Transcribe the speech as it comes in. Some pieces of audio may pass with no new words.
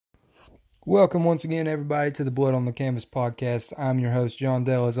Welcome once again, everybody, to the Blood on the Canvas podcast. I'm your host, John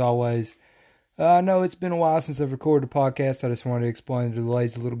Dell, as always. I know it's been a while since I've recorded a podcast. I just wanted to explain the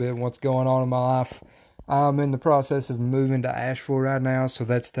delays a little bit and what's going on in my life. I'm in the process of moving to Asheville right now, so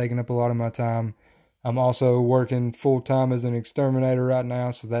that's taking up a lot of my time. I'm also working full-time as an exterminator right now,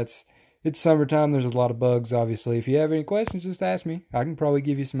 so it's summertime. There's a lot of bugs, obviously. If you have any questions, just ask me. I can probably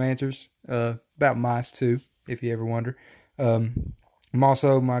give you some answers about mice, too, if you ever wonder. I'm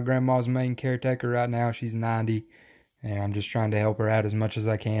also my grandma's main caretaker right now. She's 90, and I'm just trying to help her out as much as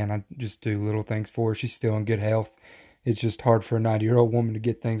I can. I just do little things for her. She's still in good health. It's just hard for a 90-year-old woman to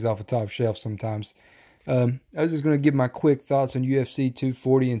get things off the top shelf sometimes. I was just going to give my quick thoughts on UFC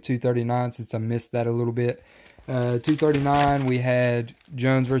 240 and 239 since I missed that a little bit. 239, we had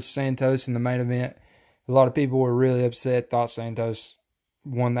Jones versus Santos in the main event. A lot of people were really upset, thought Santos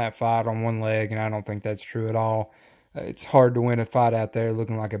won that fight on one leg, and I don't think that's true at all. It's hard to win a fight out there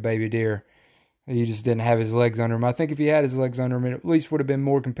looking like a baby deer. He just didn't have his legs under him. I think if he had his legs under him, it at least would have been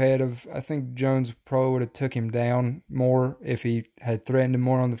more competitive. I think Jones probably would have took him down more if he had threatened him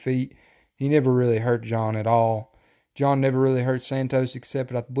more on the feet. He never really hurt John at all. John never really hurt Santos,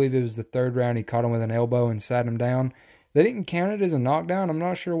 except I believe it was the third round he caught him with an elbow and sat him down. They didn't count it as a knockdown. I'm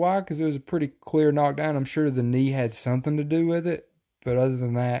not sure why, because it was a pretty clear knockdown. I'm sure the knee had something to do with it, but other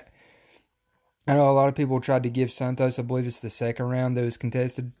than that, I know a lot of people tried to give Santos, I believe it's the second round that was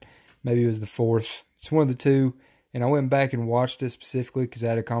contested. Maybe it was the fourth. It's one of the two. And I went back and watched it specifically because I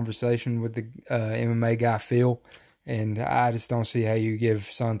had a conversation with the MMA guy, Phil. And I just don't see how you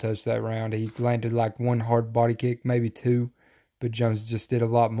give Santos that round. He landed like one hard body kick, maybe two. But Jones just did a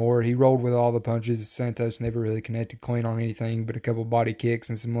lot more. He rolled with all the punches. Santos never really connected clean on anything but a couple body kicks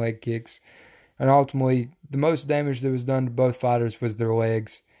and some leg kicks. And ultimately, the most damage that was done to both fighters was their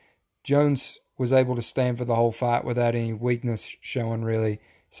legs. Jones was able to stand for the whole fight without any weakness showing, really.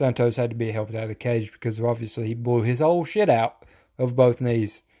 Santos had to be helped out of the cage because obviously he blew his whole shit out of both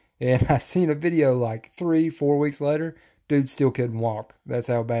knees. And I seen a video like 3-4 weeks later, dude still couldn't walk. That's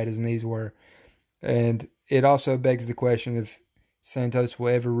how bad his knees were. And it also begs the question if Santos will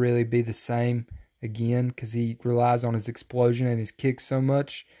ever really be the same again because he relies on his explosion and his kicks so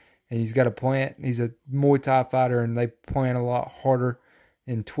much. And he's got a plant. He's a Muay Thai fighter and they plant a lot harder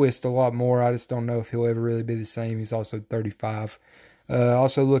and twist a lot more. I just don't know if he'll ever really be the same. He's also 35.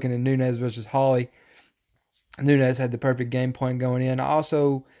 Also looking at Nunes versus Holly. Nunes had the perfect game plan going in. I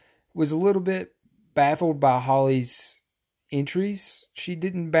also was a little bit baffled by Holly's entries. She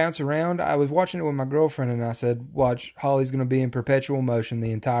didn't bounce around. I was watching it with my girlfriend and I said, watch, Holly's going to be in perpetual motion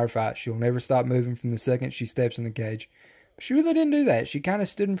the entire fight. She'll never stop moving from the second she steps in the cage. But she really didn't do that. She kind of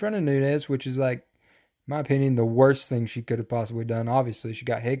stood in front of Nunes, which is like, in my opinion, the worst thing she could have possibly done. Obviously, she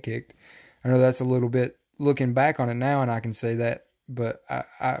got head kicked. I know that's a little bit looking back on it now, and I can say that, but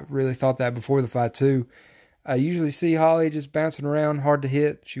I really thought that before the fight, too. I usually see Holly just bouncing around, hard to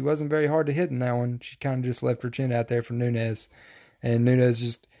hit. She wasn't very hard to hit in that one. She kind of just left her chin out there for Nunes, and Nunes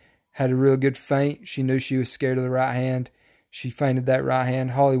just had a real good feint. She knew she was scared of the right hand. She feinted that right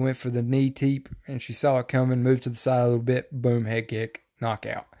hand. Holly went for the knee teep, and she saw it coming, moved to the side a little bit, boom, head kick,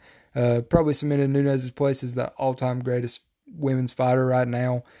 knockout. Probably cemented Nunes' place as the all-time greatest women's fighter right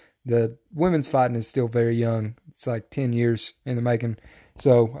now. The women's fighting is still very young. It's like 10 years in the making.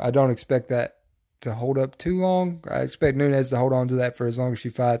 So I don't expect that to hold up too long. I expect Nunes to hold on to that for as long as she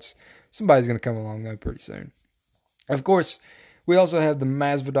fights. Somebody's going to come along, though, pretty soon. Of course, we also have the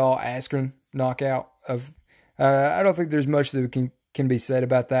Masvidal-Askren knockout. I don't think there's much that can be said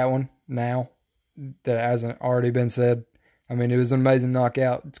about that one now that hasn't already been said. I mean, it was an amazing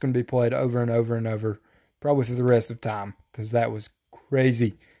knockout. It's going to be played over and over and over, probably for the rest of time, because that was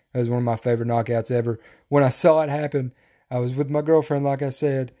crazy. That was one of my favorite knockouts ever. When I saw it happen, I was with my girlfriend, like I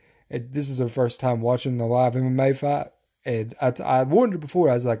said, and this is her first time watching the live MMA fight. And I warned her before,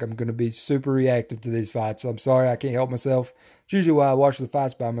 I was like, I'm going to be super reactive to these fights. I'm sorry, I can't help myself. It's usually why I watch the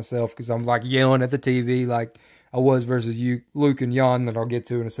fights by myself, because I'm like yelling at the TV like I was versus Luke and Jan that I'll get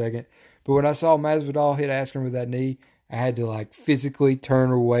to in a second. But when I saw Masvidal hit Askren with that knee, I had to like physically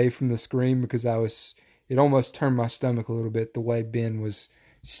turn away from the screen because it almost turned my stomach a little bit the way Ben was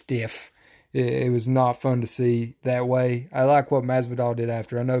stiff. It was not fun to see that way. I like what Masvidal did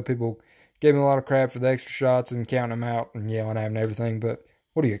after. I know people gave him a lot of crap for the extra shots and counting him out and yelling at him and everything, but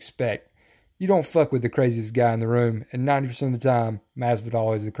what do you expect? You don't fuck with the craziest guy in the room, and 90% of the time,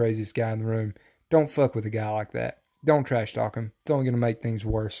 Masvidal is the craziest guy in the room. Don't fuck with a guy like that. Don't trash talk him. It's only going to make things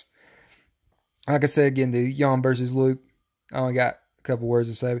worse. Like I said again, the Jan versus Luke, I only got a couple words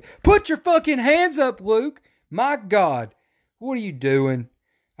to say. Put your fucking hands up, Luke! My God, what are you doing?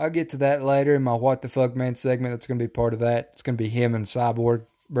 I'll get to that later in my What the Fuck Man segment. That's going to be part of that. It's going to be him and Cyborg.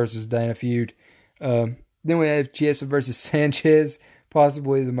 versus Dana feud. Then we have Chiesa versus Sanchez,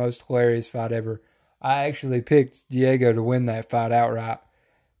 possibly the most hilarious fight ever. I actually picked Diego to win that fight outright.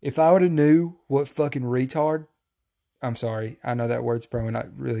 If I would have knew what fucking retard, I'm sorry, I know that word's probably not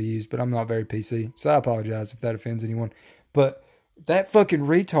really used, but I'm not very PC, so I apologize if that offends anyone. But that fucking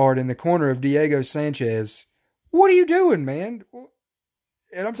retard in the corner of Diego Sanchez, what are you doing, man?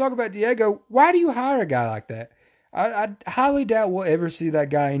 And I'm talking about Diego. Why do you hire a guy like that? I highly doubt we'll ever see that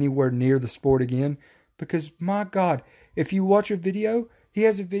guy anywhere near the sport again. Because, my God, if you watch a video, he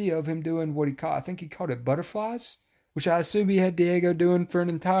has a video of him doing what I think he called it butterflies, which I assume he had Diego doing for an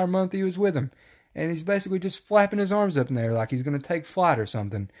entire month he was with him. And he's basically just flapping his arms up in there like he's going to take flight or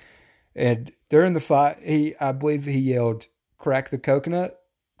something. And during the fight, I believe he yelled, crack the coconut,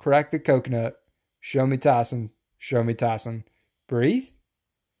 show me Tyson, breathe,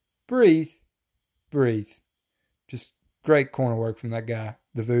 breathe, breathe. Just great corner work from that guy,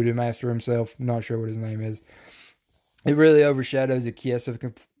 the voodoo master himself. I'm not sure what his name is. It really overshadows the Chiesa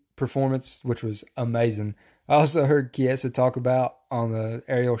performance, which was amazing. I also heard Chiesa talk about on the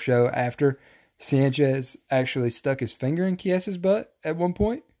Ariel show after Sanchez actually stuck his finger in Chiesa's butt at one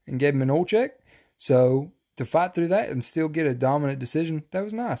point and gave him an oil check. So to fight through that and still get a dominant decision, that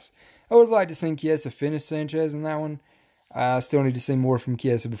was nice. I would like to see Chiesa finish Sanchez in that one. I still need to see more from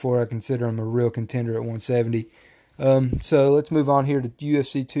Chiesa before I consider him a real contender at 170. So let's move on here to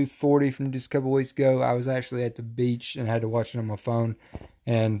UFC 240 from just a couple weeks ago. I was actually at the beach and had to watch it on my phone.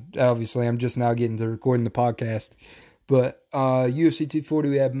 And obviously I'm just now getting to recording the podcast. But UFC 240,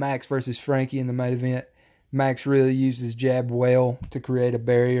 we have Max versus Frankie in the main event. Max really used his jab well to create a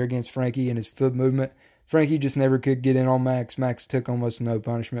barrier against Frankie and his foot movement. Frankie just never could get in on Max. Max took almost no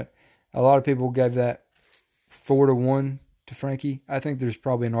punishment. A lot of people gave that 4-1 to Frankie. I think there's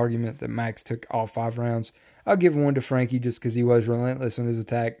probably an argument that Max took all 5 rounds. I'll give 1 to Frankie just because he was relentless in his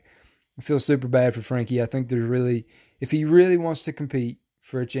attack. I feel super bad for Frankie. I think there's really, if he really wants to compete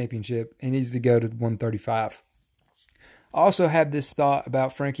for a championship, he needs to go to 135. I also have this thought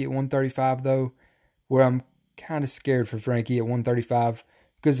about Frankie at 135, though, where I'm kind of scared for Frankie at 135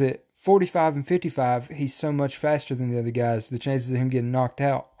 because at 45 and 55, he's so much faster than the other guys. The chances of him getting knocked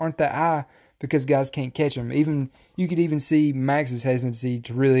out aren't that high because guys can't catch him. You could even see Max's hesitancy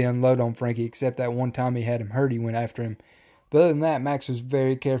to really unload on Frankie, except that one time he had him hurt, he went after him. But other than that, Max was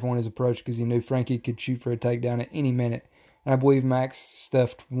very careful in his approach because he knew Frankie could shoot for a takedown at any minute. And I believe Max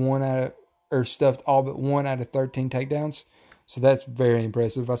stuffed all but 1 out of 13 takedowns. So that's very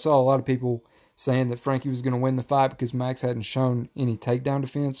impressive. I saw a lot of people saying that Frankie was going to win the fight because Max hadn't shown any takedown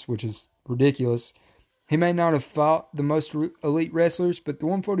defense, which is ridiculous. He may not have fought the most elite wrestlers, but the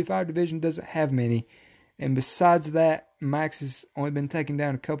 145 division doesn't have many. And besides that, Max has only been taken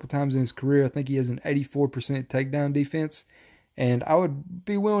down a couple times in his career. I think he has an 84% takedown defense. And I would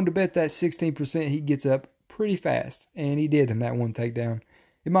be willing to bet that 16% he gets up pretty fast. And he did in that one takedown.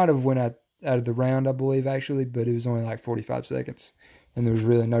 It might have went out of the round, I believe, actually, but it was only like 45 seconds. And there was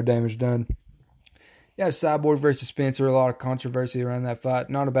really no damage done. You have Cyborg versus Spencer, a lot of controversy around that fight.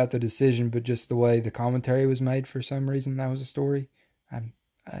 Not about the decision, but just the way the commentary was made for some reason. That was a story.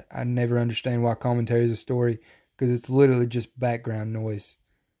 I never understand why commentary is a story, because it's literally just background noise.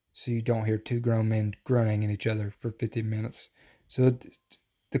 So you don't hear 2 grown men grunting at each other for 15 minutes. So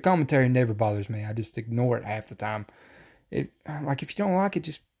the commentary never bothers me. I just ignore it half the time. If you don't like it,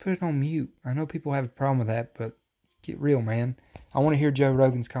 just put it on mute. I know people have a problem with that, but get real, man. I want to hear Joe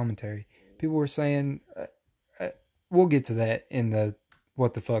Rogan's commentary. People were saying, we'll get to that in the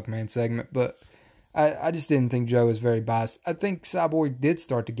what the fuck, man segment, but I just didn't think Joe was very biased. I think Cyborg did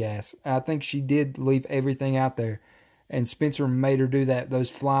start to gas. I think she did leave everything out there, and Spencer made her do that.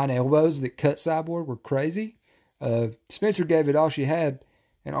 Those flying elbows that cut Cyborg were crazy. Spencer gave it all she had,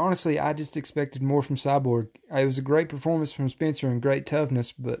 and honestly, I just expected more from Cyborg. It was a great performance from Spencer and great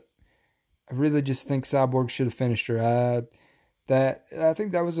toughness, but I really just think Cyborg should have finished her. I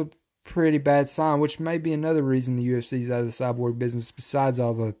think that was a pretty bad sign, which may be another reason the UFC's out of the Cyborg business besides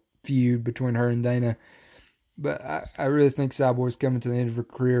all the feud between her and Dana. But I really think Cyborg's coming to the end of her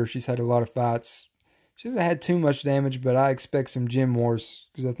career. She's had a lot of fights. She hasn't had too much damage, but I expect some gym wars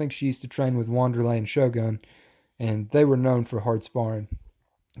because I think she used to train with Wanderlei and Shogun, and they were known for hard sparring.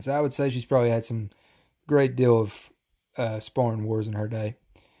 So I would say she's probably had some great deal of sparring wars in her day.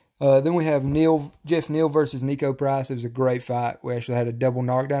 Then we have Jeff Neal versus Nico Price. It was a great fight. We actually had a double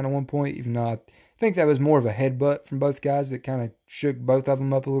knockdown at one point, even though I think that was more of a headbutt from both guys that kind of shook both of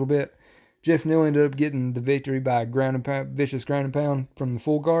them up a little bit. Jeff Neal ended up getting the victory by a vicious ground and pound from the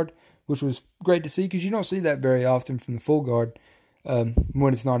full guard, which was great to see because you don't see that very often from the full guard.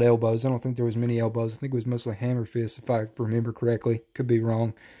 when it's not elbows. I don't think there was many elbows. I think it was mostly hammer fists, if I remember correctly. Could be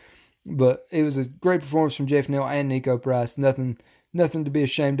wrong. But it was a great performance from Jeff Neal and Nico Price. Nothing to be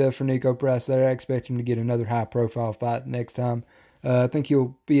ashamed of for Nico Price there. I expect him to get another high-profile fight next time. I think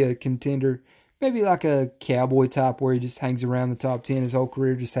he'll be a contender, maybe like a Cowboy type where he just hangs around the top 10 his whole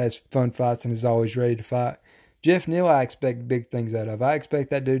career, just has fun fights and is always ready to fight. Jeff Neal, I expect big things out of. I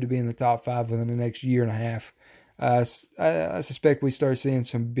expect that dude to be in the top 5 within the next year and a half. I suspect we start seeing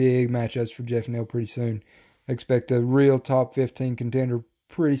some big matchups for Jeff Neal pretty soon. I expect a real top 15 contender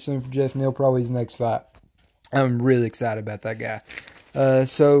pretty soon for Jeff Neal, probably his next fight. I'm really excited about that guy.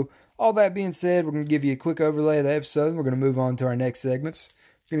 So, all that being said, we're going to give you a quick overlay of the episode, and we're going to move on to our next segments.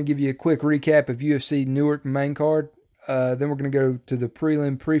 We're going to give you a quick recap of UFC Newark main card. Then we're going to go to the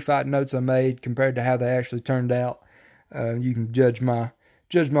prelim pre-fight notes I made compared to how they actually turned out. You can judge my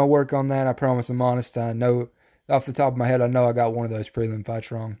work on that. I promise I'm honest. I know, off the top of my head, I know I got one of those prelim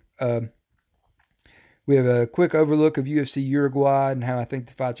fights wrong. We have a quick overlook of UFC Uruguay and how I think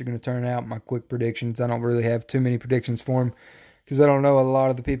the fights are going to turn out. My quick predictions. I don't really have too many predictions for them because I don't know a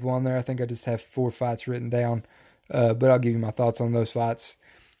lot of the people on there. I think I just have 4 fights written down. But I'll give you my thoughts on those fights.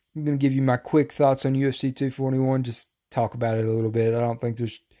 I'm going to give you my quick thoughts on UFC 241. Just talk about it a little bit. I don't think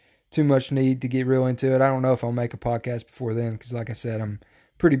there's too much need to get real into it. I don't know if I'll make a podcast before then because, like I said, I'm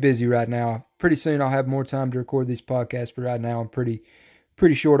pretty busy right now. Pretty soon I'll have more time to record these podcasts, but right now I'm pretty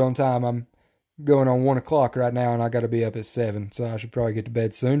short on time. I'm going on 1 o'clock right now, and I got to be up at 7, so I should probably get to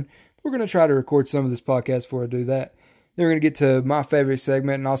bed soon. We're going to try to record some of this podcast before I do that. Then we're going to get to my favorite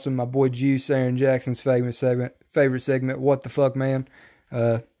segment and also my boy Juice, Aaron Jackson's favorite segment, What the Fuck, Man?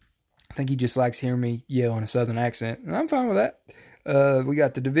 I think he just likes hearing me yell in a southern accent, and I'm fine with that. We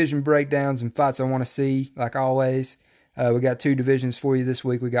got the division breakdowns and fights I want to see, like always. We got 2 divisions for you this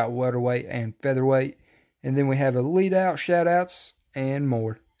week. We got welterweight and featherweight. And then we have a lead out, shout outs, and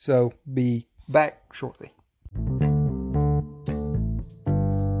more. So be back shortly.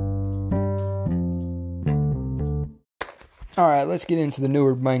 Alright, let's get into the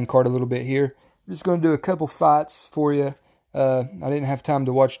Newark main card a little bit here. I'm just going to do a couple fights for you. I didn't have time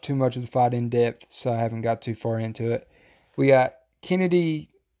to watch too much of the fight in depth, so I haven't got too far into it. We got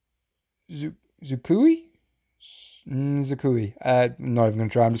Kennedy Nzechukwu? I'm not even going to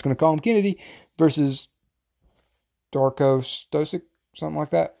try. I'm just going to call him Kennedy versus Darko Stosic, something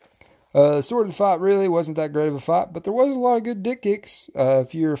like that. Sort of the fight really wasn't that great of a fight, but there was a lot of good dick kicks.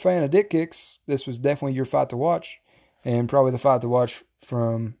 If you're a fan of dick kicks, this was definitely your fight to watch, and probably the fight to watch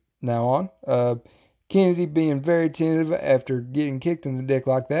from now on. Kennedy being very tentative after getting kicked in the dick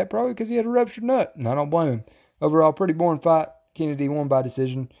like that, probably because he had a ruptured nut, and I don't blame him. Overall, pretty boring fight. Kennedy won by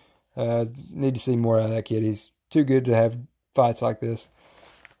decision. Need to see more out of that kid. He's too good to have fights like this.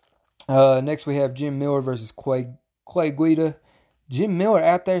 Next we have Jim Miller versus Clay Guida. Jim Miller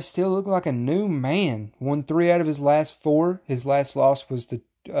out there still looking like a new man. Won 3 out of his last 4. His last loss was to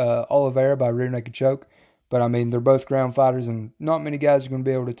Oliveira by rear naked choke. But, I mean, they're both ground fighters, and not many guys are going to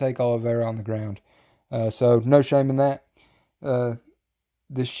be able to take Oliveira on the ground. So, no shame in that.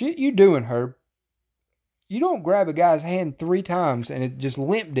 The shit you doing, Herb, you don't grab a guy's hand 3 times and it just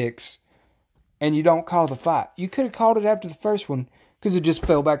limp dicks and you don't call the fight. You could have called it after the first one because it just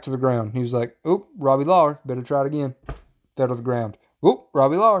fell back to the ground. He was like, "Oop, Robbie Lawler, better try it again." Fell to the ground. "Oop,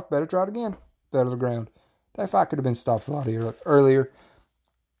 Robbie Lawler, better try it again." Fell to the ground. That fight could have been stopped a lot earlier.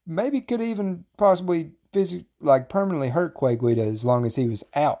 Maybe could even possibly permanently hurt Clay Guida as long as he was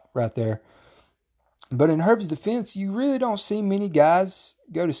out right there. But in Herb's defense, you really don't see many guys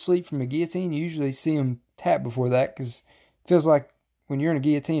go to sleep from a guillotine. You usually see them tap before that because it feels like when you're in a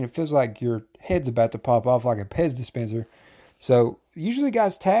guillotine, it feels like your head's about to pop off like a Pez dispenser. So usually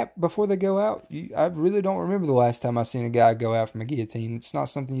guys tap before they go out. I really don't remember the last time I seen a guy go out from a guillotine. It's not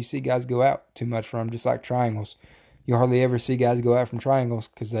something you see guys go out too much from, just like triangles. You hardly ever see guys go out from triangles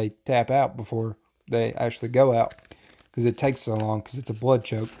because they tap out before they actually go out because it takes so long because it's a blood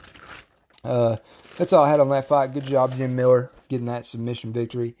choke. That's all I had on that fight. Good job, Jim Miller, getting that submission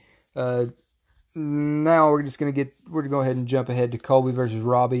victory. Now we're going to go ahead and jump ahead to Colby versus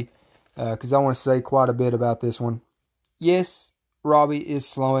Robbie because I want to say quite a bit about this one. Yes, Robbie is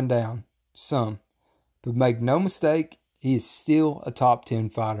slowing down some, but make no mistake, he is still a top 10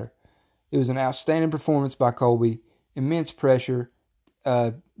 fighter. It was an outstanding performance by Colby. Immense pressure.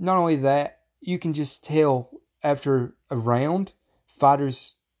 Not only that, you can just tell after a round,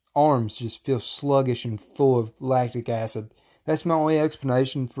 fighters' arms just feel sluggish and full of lactic acid. That's my only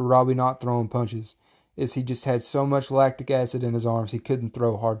explanation for Robbie not throwing punches, is he just had so much lactic acid in his arms he couldn't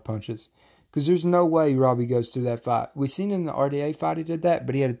throw hard punches. Because there's no way Robbie goes through that fight. We seen in the RDA fight he did that,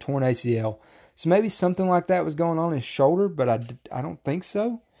 but he had a torn ACL. So maybe something like that was going on his shoulder, but I don't think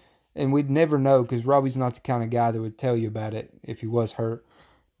so. And we'd never know because Robbie's not the kind of guy that would tell you about it if he was hurt.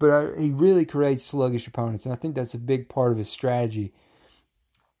 But he really creates sluggish opponents, and I think that's a big part of his strategy.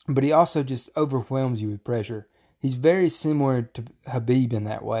 But he also just overwhelms you with pressure. He's very similar to Khabib in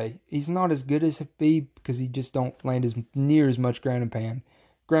that way. He's not as good as Khabib because he just don't land as near as much ground and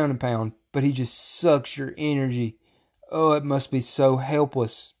pound, but he just sucks your energy. Oh, it must be so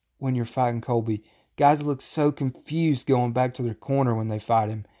helpless when you're fighting Colby. Guys look so confused going back to their corner when they fight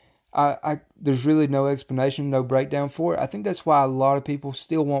him. There's really no explanation, no breakdown for it. I think that's why a lot of people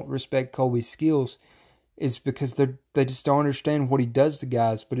still won't respect Colby's skills, is because they just don't understand what he does to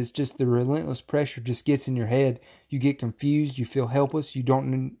guys. But it's just the relentless pressure just gets in your head. You get confused, you feel helpless, you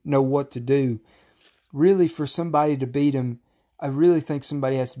don't know what to do. Really, for somebody to beat him, I really think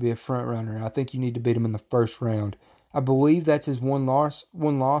somebody has to be a front runner. I think you need to beat him in the first round. I believe that's his one loss.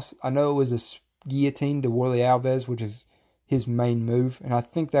 I know it was a guillotine to Warlley Alves, which is his main move, and I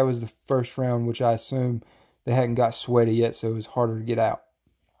think that was the first round, which I assume they hadn't got sweaty yet, so it was harder to get out.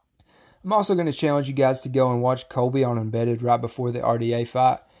 I'm also going to challenge you guys to go and watch Colby on Embedded right before the RDA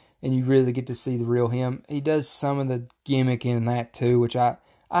fight, and you really get to see the real him. He does some of the gimmick in that too, which I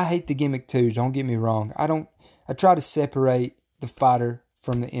hate the gimmick too, don't get me wrong. I try to separate the fighter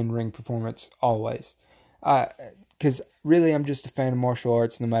from the in-ring performance always. Because really I'm just a fan of martial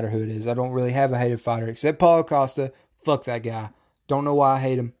arts no matter who it is. I don't really have a hated fighter except Paulo Costa. Fuck that guy. Don't know why I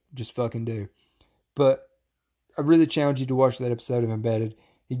hate him. Just fucking do. But I really challenge you to watch that episode of Embedded.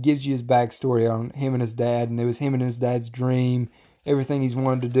 He gives you his backstory on him and his dad, and it was him and his dad's dream. Everything he's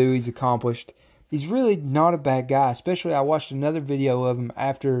wanted to do, he's accomplished. He's really not a bad guy. Especially, I watched another video of him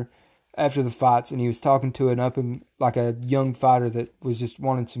after the fights, and he was talking to a young fighter that was just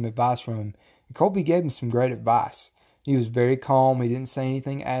wanting some advice from him. And Colby gave him some great advice. He was very calm. He didn't say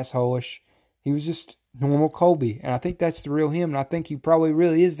anything assholish. He was just normal Colby, and I think that's the real him, and I think he probably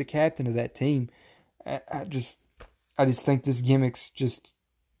really is the captain of that team. I just think this gimmick's just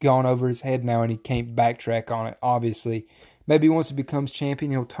gone over his head now, and he can't backtrack on it, obviously. Maybe once he becomes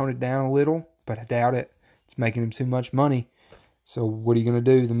champion, he'll tone it down a little, but I doubt it. It's making him too much money. So what are you going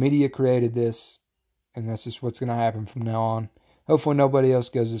to do? The media created this, and that's just what's going to happen from now on. Hopefully nobody else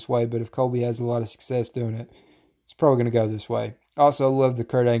goes this way, but if Colby has a lot of success doing it, it's probably going to go this way. Also, love the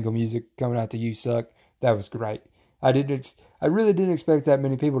Kurt Angle music coming out to You Suck. That was great. I really didn't expect that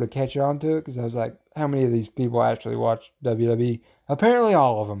many people to catch on to it, because I was like, how many of these people actually watch WWE? Apparently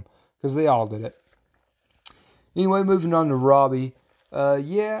all of them, because they all did it. Anyway, moving on to Robbie.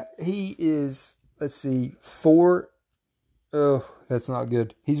 He is, let's see, 4. Oh, that's not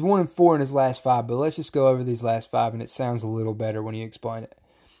good. He's 1-4 in his last 5, but let's just go over these last 5, and it sounds a little better when you explain it.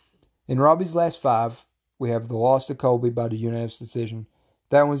 In Robbie's last 5, we have the loss to Colby by the unanimous decision.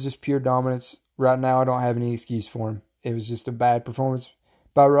 That one's just pure dominance. Right now, I don't have any excuse for him. It was just a bad performance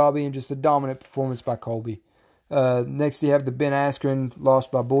by Robbie and just a dominant performance by Colby. Next, you have the Ben Askren loss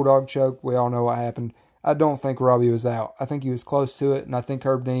by Bulldog choke. We all know what happened. I don't think Robbie was out. I think he was close to it, and I think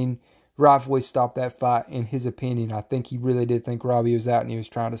Herb Dean rightfully stopped that fight in his opinion. I think he really did think Robbie was out, and he was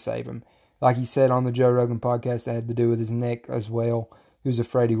trying to save him. Like he said on the Joe Rogan podcast, that had to do with his neck as well. He was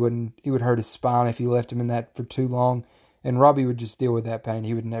afraid he would hurt his spine if he left him in that for too long, and Robbie would just deal with that pain.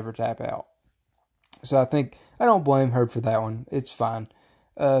 He would never tap out. So I don't blame Herb for that one. It's fine.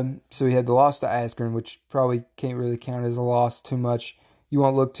 So he had the loss to Askren, which probably can't really count as a loss too much. You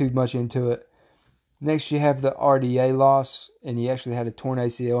won't look too much into it. Next, you have the RDA loss, and he actually had a torn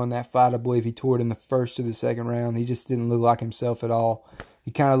ACL in that fight. I believe he tore it in the first or the second round. He just didn't look like himself at all. He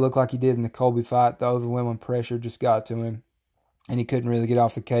kind of looked like he did in the Colby fight. The overwhelming pressure just got to him, and he couldn't really get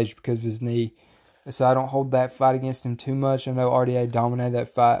off the cage because of his knee. So I don't hold that fight against him too much. I know RDA dominated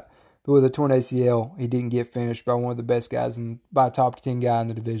that fight, but with a torn ACL, he didn't get finished by one of the best guys by a top 10 guy in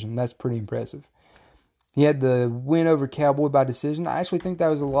the division. That's pretty impressive. He had the win over Cowboy by decision. I actually think that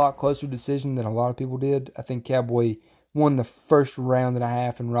was a lot closer decision than a lot of people did. I think Cowboy won the first round and a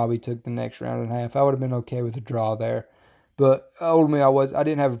half, and Robbie took the next round and a half. I would have been okay with a draw there. But ultimately, I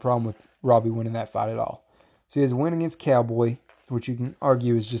didn't have a problem with Robbie winning that fight at all. So he has a win against Cowboy, which you can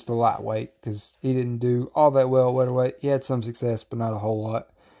argue is just a lightweight, because he didn't do all that well at welterweight. He had some success, but not a whole lot.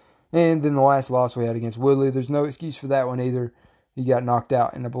 And then the last loss we had against Woodley, there's no excuse for that one either. He got knocked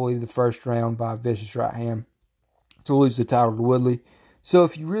out in, I believe, the first round by a vicious right hand to lose the title to Woodley. So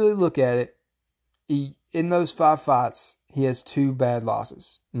if you really look at it, in those 5 fights, he has 2 bad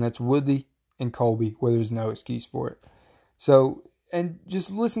losses. And that's Woodley and Colby, where there's no excuse for it. So, and just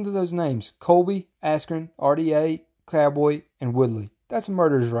listen to those names. Colby, Askren, RDA, Cowboy, and Woodley. That's a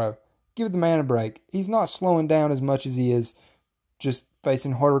murderer's row. Give the man a break. He's not slowing down as much as he is just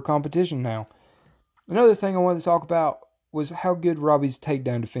facing harder competition now. Another thing I wanted to talk about was how good Robbie's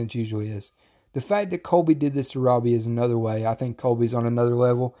takedown defense usually is. The fact that Colby did this to Robbie is another way. I think Colby's on another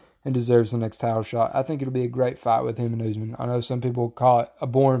level and deserves the next title shot. I think it'll be a great fight with him and Usman. I know some people call it a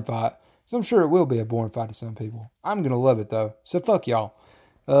boring fight, so I'm sure it will be a boring fight to some people. I'm going to love it, though, so fuck y'all.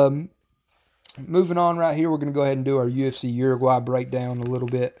 Moving on right here, we're going to go ahead and do our UFC Uruguay breakdown a little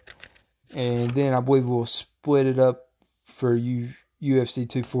bit, and then I believe we'll split it up for UFC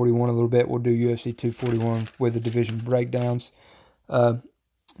 241 a little bit. We'll do UFC 241 with the division breakdowns.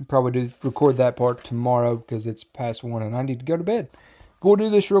 Probably record that part tomorrow because it's past 1 and I need to go to bed. But we'll do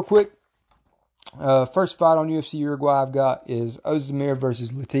this real quick. First fight on UFC Uruguay I've got is Ozdemir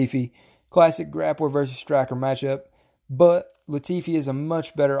versus Latifi. Classic grappler versus striker matchup. But Latifi is a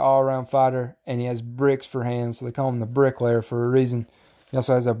much better all-around fighter, and he has bricks for hands, so they call him the bricklayer for a reason. He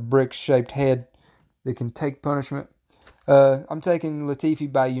also has a brick-shaped head that can take punishment. I'm taking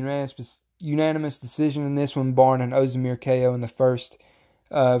Latifi by unanimous decision in this one, barring an Ozdemir KO in the first.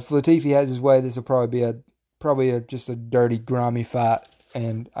 If Latifi has his way, this will probably be just a dirty, grimy fight,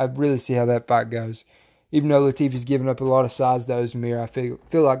 and I really see how that fight goes. Even though Latifi's given up a lot of size to Ozdemir, I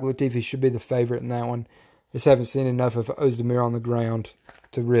feel like Latifi should be the favorite in that one. Just haven't seen enough of Ozdemir on the ground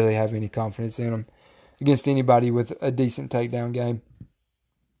to really have any confidence in him against anybody with a decent takedown game.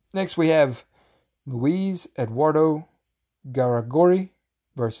 Next we have Luis Eduardo Garagori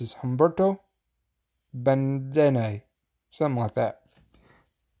versus Humberto Bandene. Something like that.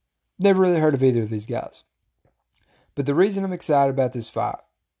 Never really heard of either of these guys. But the reason I'm excited about this fight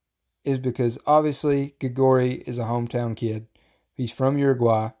is because obviously Gagori is a hometown kid. He's from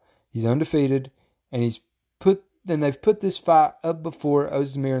Uruguay. He's undefeated. And they've put this fight up before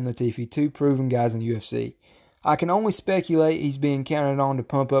Ozdemir and Latifi, two proven guys in the UFC. I can only speculate he's being counted on to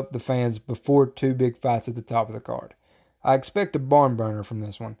pump up the fans before two big fights at the top of the card. I expect a barn burner from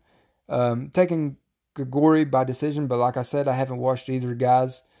this one. Taking Gagori by decision, but like I said, I haven't watched either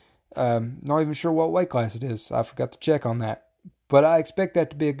guys. Not even sure what weight class it is. I forgot to check on that. But I expect that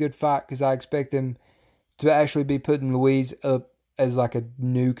to be a good fight because I expect them to actually be putting Luis up as like a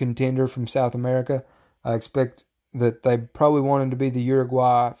new contender from South America. I expect that they probably want him to be the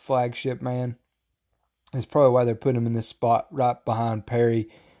Uruguay flagship man. That's probably why they're putting him in this spot right behind Perry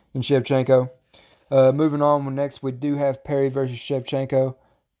and Shevchenko. Moving on, next we do have Perry versus Shevchenko.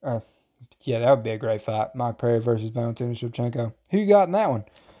 Yeah, that would be a great fight. Mike Perry versus Valentina Shevchenko. Who you got in that one?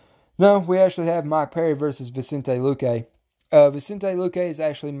 No, we actually have Mike Perry versus Vicente Luque. Vicente Luque is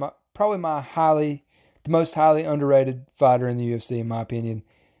actually probably the most highly underrated fighter in the UFC, in my opinion.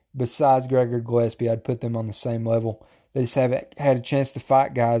 Besides Gregor Gillespie, I'd put them on the same level. They just haven't had a chance to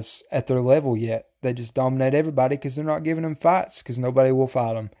fight guys at their level yet. They just dominate everybody because they're not giving them fights because nobody will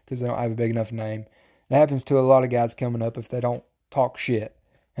fight them because they don't have a big enough name. It happens to a lot of guys coming up if they don't talk shit,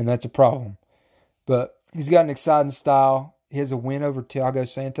 and that's a problem. But he's got an exciting style. He has a win over Thiago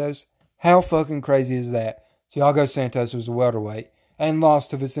Santos. How fucking crazy is that? Thiago Santos was a welterweight and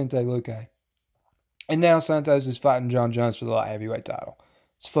lost to Vicente Luque. And now Santos is fighting John Jones for the light heavyweight title.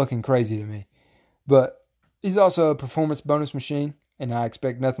 It's fucking crazy to me. But he's also a performance bonus machine, and I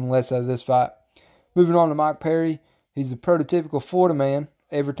expect nothing less out of this fight. Moving on to Mike Perry. He's the prototypical Florida man.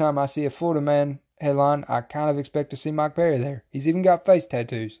 Every time I see a Florida man headline, I kind of expect to see Mike Perry there. He's even got face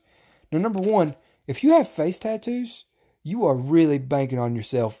tattoos. Now, number one, if you have face tattoos, you are really banking on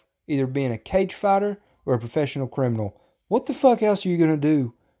yourself either being a cage fighter or a professional criminal. What the fuck else are you going to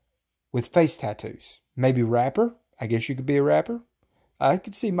do with face tattoos? Maybe rapper? I guess you could be a rapper. I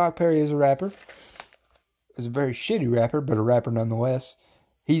could see Mike Perry as a rapper. As a very shitty rapper, but a rapper nonetheless.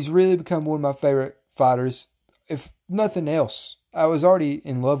 He's really become one of my favorite fighters. If nothing else, I was already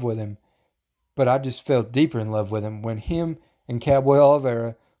in love with him, but I just fell deeper in love with him when him and Cowboy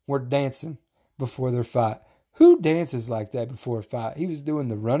Oliveira were dancing before their fight. Who dances like that before a fight? He was doing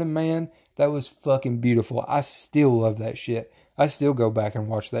the running man. That was fucking beautiful. I still love that shit. I still go back and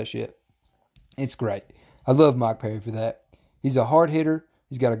watch that shit. It's great. I love Mike Perry for that. He's a hard hitter.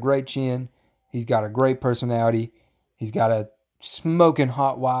 He's got a great chin. He's got a great personality. He's got a smoking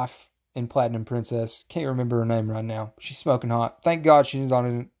hot wife in Platinum Princess. Can't remember her name right now. She's smoking hot. Thank God she's not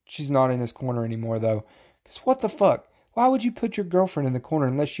in his corner anymore, though. Because what the fuck? Why would you put your girlfriend in the corner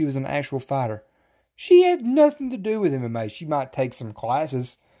unless she was an actual fighter? She had nothing to do with MMA. She might take some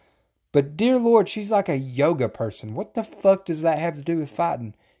classes. But dear Lord, she's like a yoga person. What the fuck does that have to do with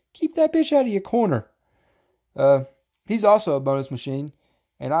fighting? Keep that bitch out of your corner. He's also a bonus machine.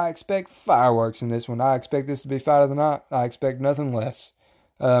 And I expect fireworks in this one. I expect this to be fight of the night. I expect nothing less.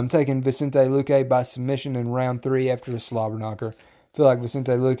 I'm taking Vicente Luque by submission in round 3 after a slobber knocker. I feel like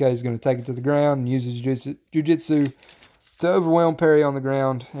Vicente Luque is going to take it to the ground and use his jiu-jitsu to overwhelm Perry on the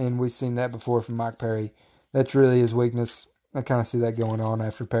ground, and we've seen that before from Mike Perry. That's really his weakness. I kind of see that going on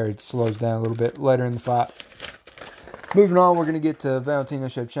after Perry slows down a little bit later in the fight. Moving on, we're going to get to Valentina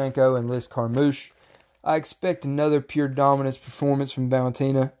Shevchenko and Liz Carmouche. I expect another pure dominance performance from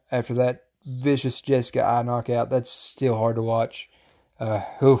Valentina after that vicious Jessica Eye knockout. That's still hard to watch. That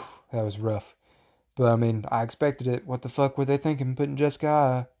was rough. But, I mean, I expected it. What the fuck were they thinking, putting Jessica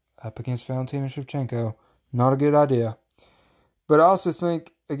Eye up against Valentina Shevchenko? Not a good idea. But I also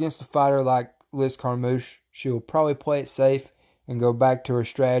think against a fighter like Liz Carmouche, she'll probably play it safe and go back to her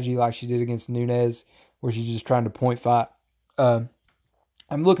strategy like she did against Nunes, where she's just trying to point fight. I'm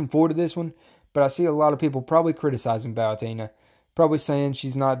looking forward to this one, but I see a lot of people probably criticizing Valentina, probably saying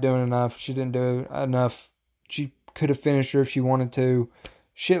she's not doing enough, she didn't do enough, she could have finished her if she wanted to,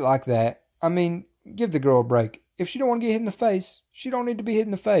 shit like that. I mean, give the girl a break. If she don't want to get hit in the face, she don't need to be hit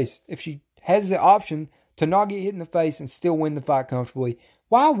in the face. If she has the option to not get hit in the face and still win the fight comfortably,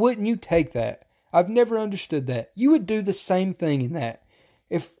 why wouldn't you take that? I've never understood that. You would do the same thing in that.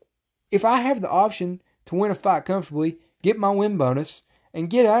 If I have the option to win a fight comfortably, get my win bonus, and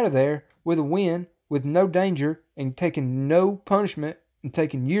get out of there with a win, with no danger, and taking no punishment, and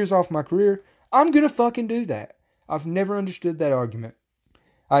taking years off my career, I'm going to fucking do that. I've never understood that argument.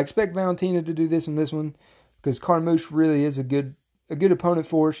 I expect Valentina to do this in this one, because Carmouche really is a good opponent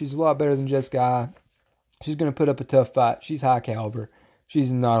for her. She's a lot better than Jessica Eye. She's going to put up a tough fight. She's high caliber.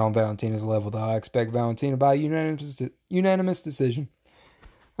 She's not on Valentina's level, though. I expect Valentina by unanimous decision.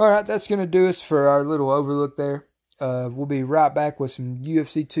 All right, that's going to do us for our little overlook there. We'll be right back with some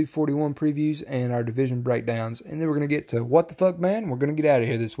UFC 241 previews and our division breakdowns. And then we're going to get to What the Fuck, Man? We're going to get out of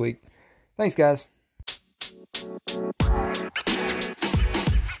here this week. Thanks, guys.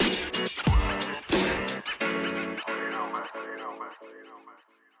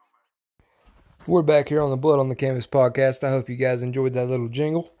 We're back here on the Blood on the Canvas podcast. I hope you guys enjoyed that little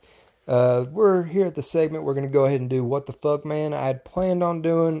jingle. We're here at the segment. We're going to go ahead and do What the Fuck, Man. I had planned on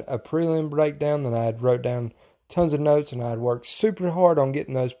doing a prelim breakdown, and I had wrote down tons of notes, and I had worked super hard on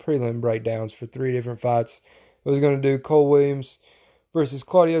getting those prelim breakdowns for 3 different fights. I was going to do Cole Williams versus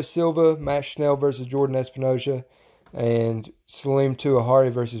Claudio Silva, Matt Schnell versus Jordan Espinosa, and Salim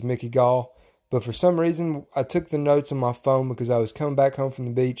Touahari versus Mickey Gall. But for some reason, I took the notes on my phone because I was coming back home from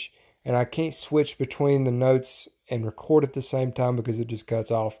the beach, and I can't switch between the notes and record at the same time because it just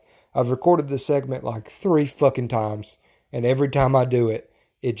cuts off. I've recorded this segment like 3 fucking times, and every time I do it,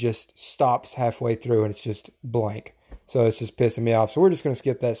 it just stops halfway through and it's just blank. So it's just pissing me off. So we're just going to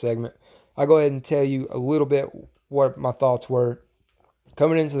skip that segment. I'll go ahead and tell you a little bit what my thoughts were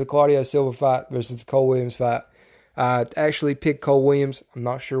coming into the Claudio Silva fight versus the Cole Williams fight. I actually picked Cole Williams. I'm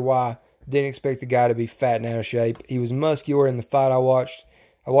not sure why. Didn't expect the guy to be fat and out of shape. He was muscular in the fight I watched.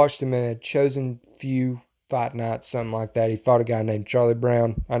 I watched him in a chosen few fight nights, something like that. He fought a guy named Charlie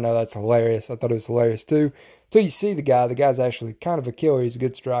Brown. I know that's hilarious. I thought it was hilarious too. Until you see the guy. The guy's actually kind of a killer. He's a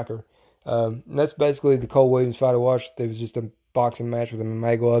good striker. And that's basically the Cole Williams fight I watched. It was just a boxing match with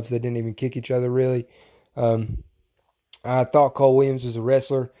MMA gloves. They didn't even kick each other really. I thought Cole Williams was a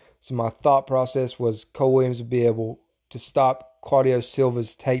wrestler. So my thought process was Cole Williams would be able to stop Claudio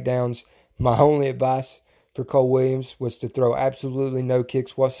Silva's takedowns. My only advice for Cole Williams was to throw absolutely no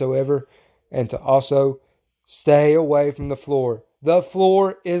kicks whatsoever and to also stay away from the floor. The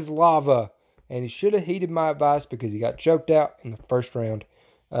floor is lava. And he should have heeded my advice because he got choked out in the first round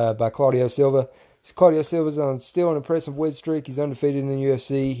by Claudio Silva. So Claudio Silva's on still an impressive win streak. He's undefeated in the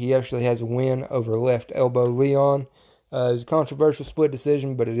UFC. He actually has a win over left elbow Leon. It was a controversial split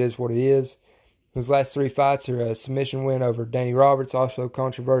decision, but it is what it is. His last 3 fights are a submission win over Danny Roberts, also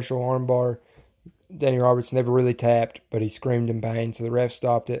controversial armbar. Danny Roberts never really tapped, but he screamed in pain, so the ref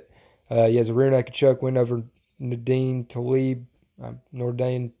stopped it. He has a rear naked choke win over Nordine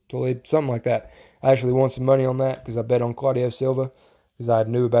Talib, something like that. I actually won some money on that because I bet on Claudio Silva because I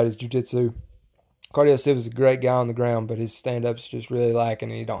knew about his jiu-jitsu. Claudio Silva's a great guy on the ground, but his stand-up's just really lacking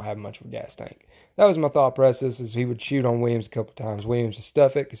and he don't have much of a gas tank. That was my thought process, is he would shoot on Williams a couple times. Williams would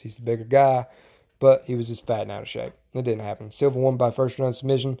stuff it because he's the bigger guy, but he was just fat and out of shape. It didn't happen. Silva won by first-round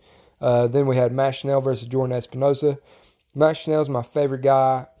submission. Then we had Matt Schnell versus Jordan Espinosa. Matt Schnell's my favorite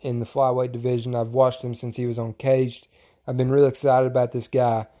guy in the flyweight division. I've watched him since he was on Caged. I've been really excited about this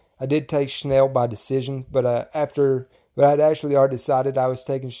guy. I did take Schnell by decision, but I'd actually already decided I was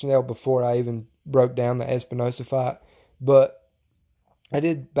taking Schnell before I even broke down the Espinosa fight. But I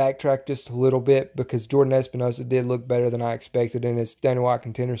did backtrack just a little bit because Jordan Espinosa did look better than I expected in his Dana White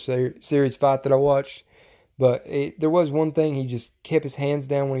Contender Series fight that I watched. But there was one thing, he just kept his hands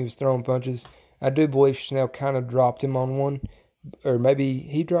down when he was throwing punches. I do believe Schnell kind of dropped him on one. Or maybe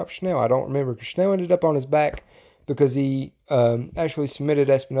he dropped Schnell. I don't remember. Because Schnell ended up on his back. because he actually submitted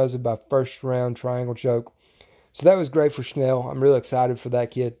Espinoza by first round triangle choke. So that was great for Schnell. I'm really excited for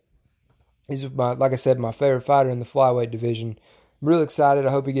that kid. He's like I said, my favorite fighter in the flyweight division. I'm really excited.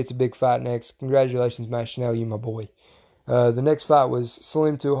 I hope he gets a big fight next. Congratulations, Matt Schnell, you my boy. The next fight was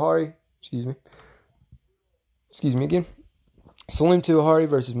Salim Touahri. Excuse me again. Salim Touahri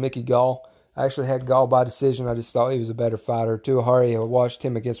versus Mickey Gall. I actually had Gall by decision. I just thought he was a better fighter. Touahri, I watched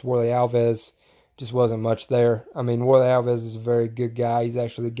him against Warlley Alves. Just wasn't much there. I mean, Warlley Alves is a very good guy. He's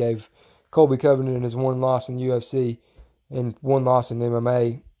actually gave Colby Covington his one loss in UFC and one loss in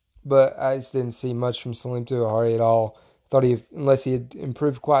MMA. But I just didn't see much from Salim Touahri at all. Thought unless he had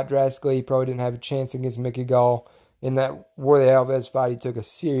improved quite drastically, he probably didn't have a chance against Mickey Gall. In that Warlley Alves fight, he took a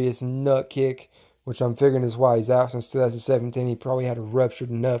serious nut kick, which I'm figuring is why he's out since 2017. He probably had a ruptured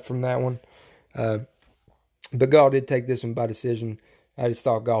nut from that one. But Gall did take this one by decision. I just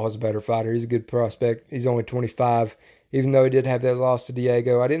thought Gall was a better fighter. He's a good prospect. He's only 25, even though he did have that loss to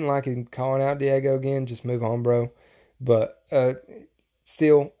Diego. I didn't like him calling out Diego again. Just move on, bro. But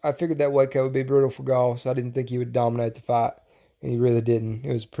still, I figured that weight cut would be brutal for Gall, so I didn't think he would dominate the fight. And he really didn't.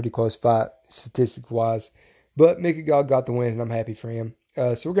 It was a pretty close fight, statistic-wise. But Mickey Gall got the win, and I'm happy for him.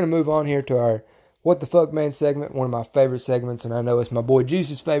 So we're going to move on here to our What the Fuck Man segment, one of my favorite segments, and I know it's my boy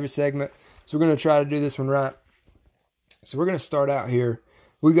Juice's favorite segment. So we're going to try to do this one right. So we're going to start out here.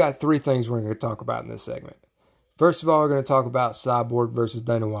 We got three things we're going to talk about in this segment. First of all, we're going to talk about Cyborg versus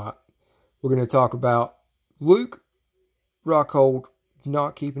Dana White. We're going to talk about Luke Rockhold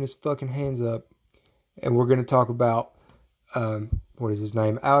not keeping his fucking hands up. And we're going to talk about, what is his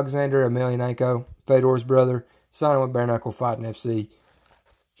name? Alexander Emelianenko, Fedor's brother, signing with Bare Knuckle Fighting FC.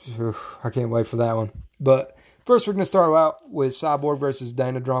 I can't wait for that one. But first, we're going to start out with Cyborg versus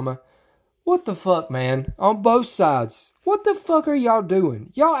Dana drama. What the fuck, man? On both sides. What the fuck are y'all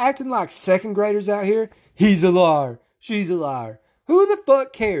doing? Y'all acting like second graders out here? He's a liar. She's a liar. Who the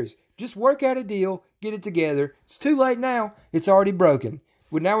fuck cares? Just work out a deal. Get it together. It's too late now. It's already broken.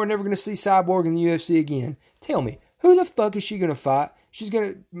 Well, now we're never going to see Cyborg in the UFC again. Tell me, who the fuck is she going to fight? She's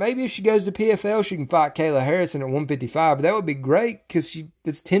going to, maybe if she goes to PFL, she can fight Kayla Harrison at 155. But that would be great because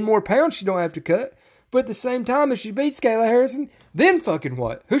that's 10 more pounds she don't have to cut. But at the same time, if she beats Kayla Harrison, then fucking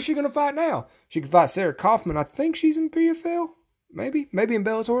what? Who's she going to fight now? She can fight Sarah Kaufman. I think she's in PFL. Maybe in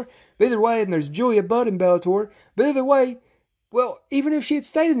Bellator. But either way, and there's Julia Budd in Bellator. But either way, well, even if she had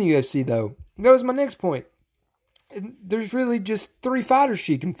stayed in the UFC, though, that was my next point. There's really just 3 fighters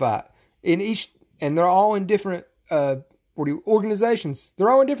she can fight. And they're all in different organizations. They're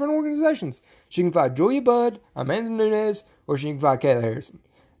all in different organizations. She can fight Julia Budd, Amanda Nunes, or she can fight Kayla Harrison.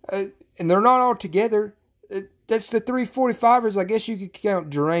 And they're not all together. That's the 345ers. I guess you could count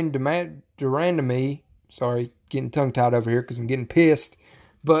Durandamy. Sorry, getting tongue-tied over here because I'm getting pissed.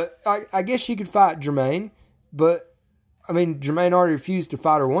 But I guess she could fight Jermaine. But, I mean, Jermaine already refused to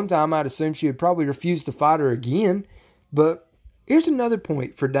fight her one time. I'd assume she would probably refuse to fight her again. But here's another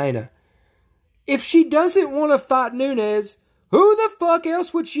point for Dana. If she doesn't want to fight Nunes, who the fuck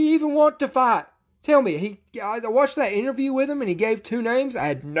else would she even want to fight? Tell me, I watched that interview with him and he gave 2 names. I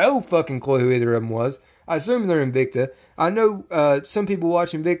had no fucking clue who either of them was. I assume they're Invicta. I know some people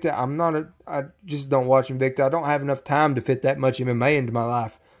watch Invicta. I just don't watch Invicta. I don't have enough time to fit that much MMA into my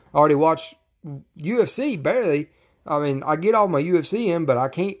life. I already watch UFC, barely. I mean, I get all my UFC in, but I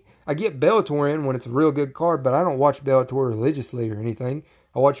get Bellator in when it's a real good card, but I don't watch Bellator religiously or anything.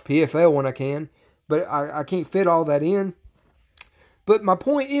 I watch PFL when I can, but I can't fit all that in. But my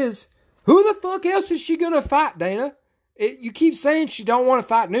point is, who the fuck else is she going to fight, Dana? You keep saying she don't want to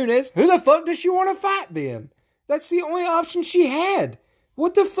fight Nunes. Who the fuck does she want to fight then? That's the only option she had.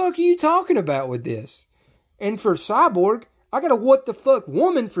 What the fuck are you talking about with this? And for Cyborg, I got a what the fuck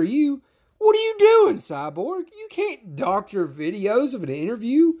woman for you. What are you doing, Cyborg? You can't doctor videos of an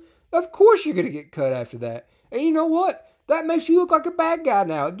interview. Of course you're going to get cut after that. And you know what? That makes you look like a bad guy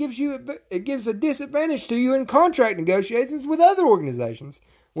now. It gives a disadvantage to you in contract negotiations with other organizations.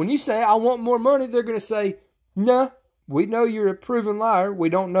 When you say, I want more money, they're going to say, nah, we know you're a proven liar. We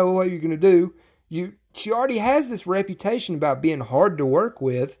don't know what you're going to do. She already has this reputation about being hard to work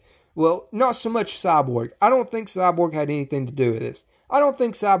with. Well, not so much Cyborg. I don't think Cyborg had anything to do with this. I don't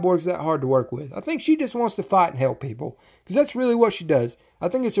think Cyborg's that hard to work with. I think she just wants to fight and help people. Because that's really what she does. I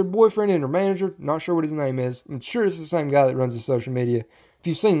think it's her boyfriend and her manager. Not sure what his name is. I'm sure it's the same guy that runs the social media. If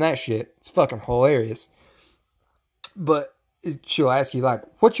you've seen that shit, it's fucking hilarious. But she'll ask you, like,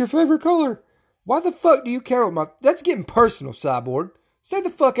 what's your favorite color? Why the fuck do you care what my... That's getting personal, Cyborg. Stay the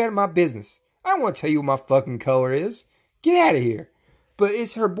fuck out of my business. I don't want to tell you what my fucking color is. Get out of here. But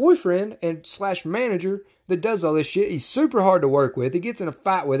it's her boyfriend and / manager that does all this shit. He's super hard to work with. He gets in a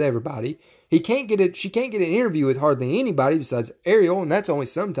fight with everybody. She can't get an interview with hardly anybody besides Ariel, and that's only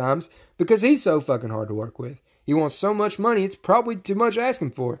sometimes because he's so fucking hard to work with. He wants so much money, it's probably too much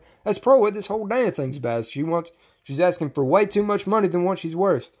asking for. That's probably what this whole Dana thing's about. She's asking for way too much money than what she's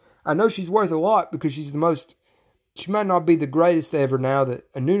worth. I know she's worth a lot because she might not be the greatest ever now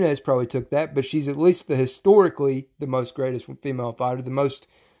that Nunes probably took that, but she's at least historically the most greatest female fighter, the most,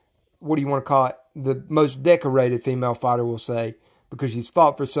 what do you want to call it, the most decorated female fighter, we'll say, because she's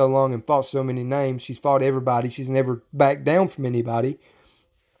fought for so long and fought so many names. She's fought everybody. She's never backed down from anybody.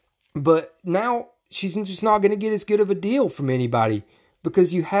 But now she's just not going to get as good of a deal from anybody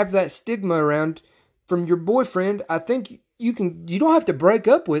because you have that stigma around from your boyfriend. I think you don't have to break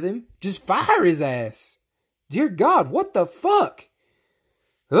up with him. Just fire his ass. Dear God, what the fuck?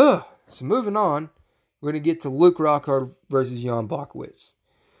 Ugh. So moving on, we're going to get to Luke Rockhold versus Jan Blachowicz.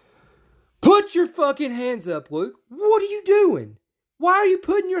 Put your fucking hands up, Luke. What are you doing? Why are you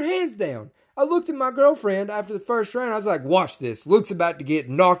putting your hands down? I looked at my girlfriend after the first round. I was like, watch this. Luke's about to get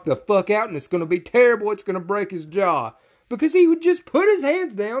knocked the fuck out and it's going to be terrible. It's going to break his jaw. Because he would just put his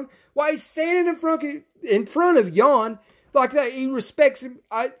hands down while he's standing in front of Jan like that. He respects him.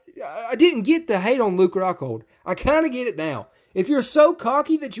 I didn't get the hate on Luke Rockhold. I kind of get it now. If you're so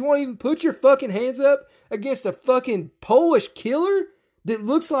cocky that you won't even put your fucking hands up against a fucking Polish killer that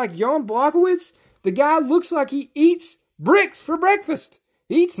looks like Jan Blachowicz, the guy looks like he eats bricks for breakfast.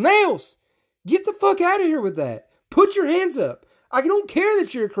 He eats nails. Get the fuck out of here with that. Put your hands up. I don't care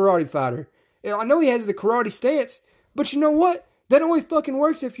that you're a karate fighter. I know he has the karate stance, but you know what? That only fucking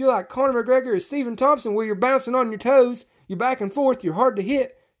works if you're like Conor McGregor or Stephen Thompson where you're bouncing on your toes, you're back and forth, you're hard to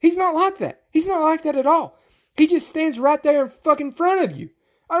hit. He's not like that. He's not like that at all. He just stands right there in fucking front of you.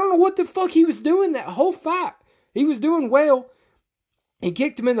 I don't know what the fuck he was doing that whole fight. He was doing well. He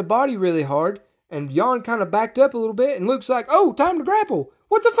kicked him in the body really hard, and Jan kind of backed up a little bit, and Luke's like, oh, time to grapple.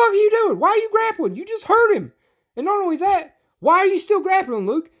 What the fuck are you doing? Why are you grappling? You just hurt him. And not only that, why are you still grappling,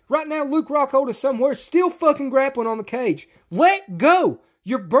 Luke? Right now, Luke Rockhold is somewhere still fucking grappling on the cage. Let go.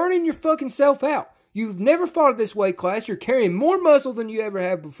 You're burning your fucking self out. You've never fought at this weight class. You're carrying more muscle than you ever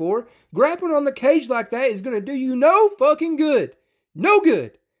have before. Grappling on the cage like that is going to do you no fucking good. No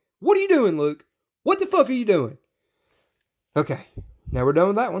good. What are you doing, Luke? What the fuck are you doing? Okay, now we're done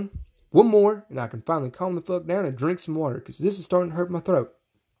with that one. One more, and I can finally calm the fuck down and drink some water, because this is starting to hurt my throat.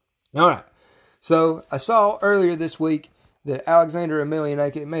 Alright, so I saw earlier this week that Alexander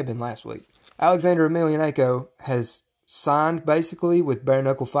Emelianenko, it may have been last week, Alexander Emelianenko has signed, basically, with Bare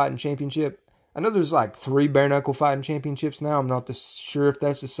Knuckle Fighting Championship. I know there's like 3 Bare Knuckle Fighting Championships now. I'm not sure if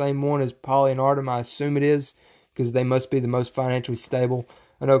that's the same one as Paulie and Artem. I assume it is, because they must be the most financially stable.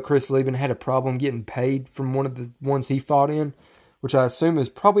 I know Chris Leben had a problem getting paid from one of the ones he fought in, which I assume is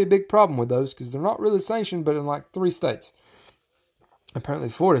probably a big problem with those, because they're not really sanctioned, but in like 3 states. Apparently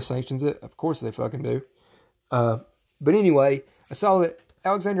Florida sanctions it. Of course they fucking do. But anyway, I saw that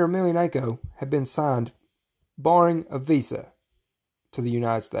Alexander Emelianenko had been signed, barring a visa, to the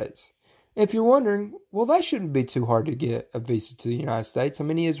United States. If you're wondering, well, that shouldn't be too hard to get a visa to the United States. I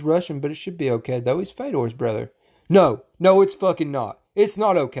mean, he is Russian, but it should be okay, though. He's Fedor's brother. No, it's fucking not. It's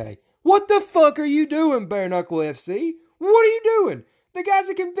not okay. What the fuck are you doing, Bare Knuckle FC? What are you doing? The guy's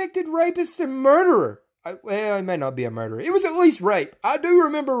a convicted rapist and murderer. Well, he may not be a murderer. It was at least rape. I do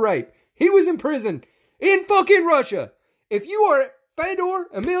remember rape. He was in prison in fucking Russia. If you are Fedor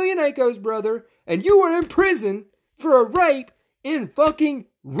Emelianenko's brother and you are in prison for a rape in fucking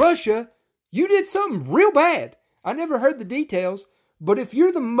Russia, you did something real bad. I never heard the details, but if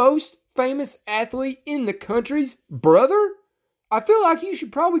you're the most famous athlete in the country's brother, I feel like you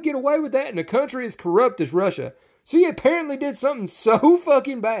should probably get away with that in a country as corrupt as Russia. So he apparently did something so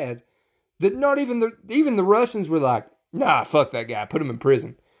fucking bad that not even the Russians were like, nah, fuck that guy, put him in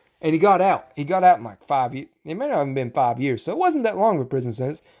prison. And he got out. He got out in like 5 years. It may not have been 5 years, so it wasn't that long of a prison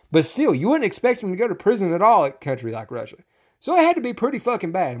sentence. But still, you wouldn't expect him to go to prison at all in a country like Russia. So it had to be pretty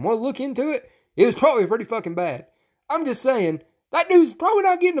fucking bad. And when I look into it, it was probably pretty fucking bad. I'm just saying, that dude's probably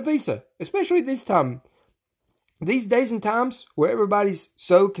not getting a visa. Especially this time. These days and times where everybody's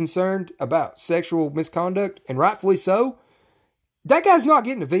so concerned about sexual misconduct, and rightfully so, that guy's not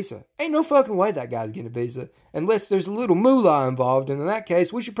getting a visa. Ain't no fucking way that guy's getting a visa unless there's a little moolah involved, and in that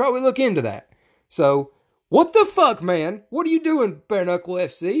case, we should probably look into that. So, what the fuck, man? What are you doing, Bare Knuckle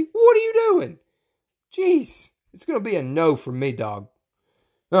FC? What are you doing? Jeez, it's going to be a no from me, dog.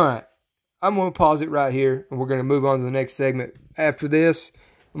 Alright, I'm going to pause it right here, and we're going to move on to the next segment. After this,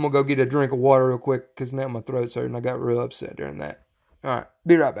 I'm going to go get a drink of water real quick, because now my throat's hurting. I got real upset during that. Alright,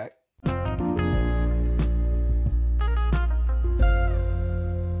 be right back.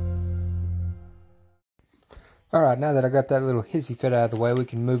 Alright, now that I got that little hissy fit out of the way, we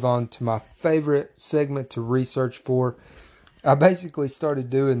can move on to my favorite segment to research for. I basically started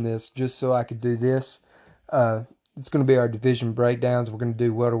doing this just so I could do this. It's going to be our division breakdowns. We're going to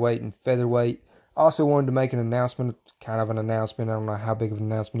do welterweight and featherweight. I also wanted to make an announcement, kind of an announcement. I don't know how big of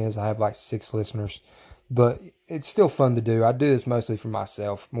an announcement it is. I have like 6 listeners. But it's still fun to do. I do this mostly for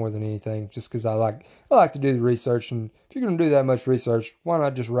myself more than anything, just because I like to do the research. And if you're going to do that much research, why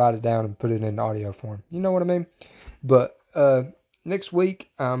not just write it down and put it in audio form? You know what I mean? But next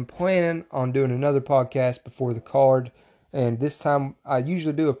week, I'm planning on doing another podcast before the card. And this time, I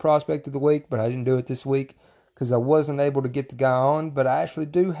usually do a prospect of the week, but I didn't do it this week because I wasn't able to get the guy on. But I actually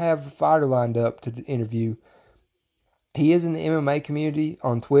do have a fighter lined up to interview. He is in the MMA community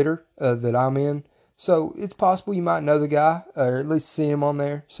on Twitter that I'm in. So it's possible you might know the guy, or at least see him on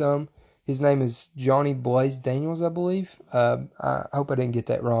there some. His name is Johnny Blaze Daniels, I believe. I hope I didn't get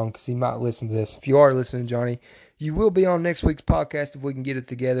that wrong because he might listen to this. If you are listening, Johnny, you will be on next week's podcast if we can get it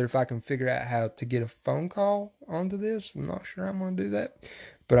together. If I can figure out how to get a phone call onto this. I'm not sure I'm going to do that.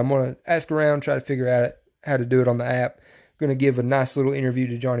 But I'm going to ask around, try to figure out how to do it on the app. I'm going to give a nice little interview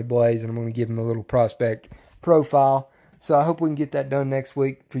to Johnny Blaze, and I'm going to give him a little prospect profile. So I hope we can get that done next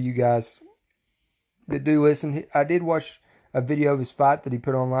week for you guys that do listen. I did watch a video of his fight that he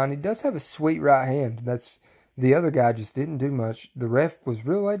put online. He does have a sweet right hand. That's the other guy just didn't do much. The ref was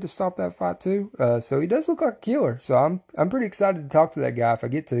real late to stop that fight too. So he does look like a killer. So I'm pretty excited to talk to that guy if I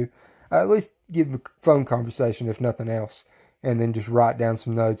get to. At least give a phone conversation if nothing else, and then just write down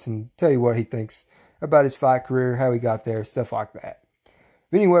some notes and tell you what he thinks about his fight career, how he got there, stuff like that.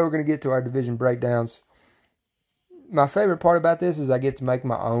 But anyway, we're going to get to our division breakdowns. My favorite part about this is I get to make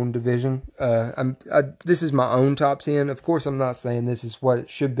my own division. This is my own top 10. Of course, I'm not saying this is what it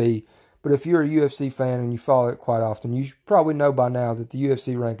should be, but if you're a UFC fan and you follow it quite often, you probably know by now that the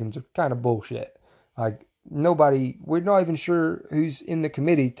UFC rankings are kind of bullshit. Like, we're not even sure who's in the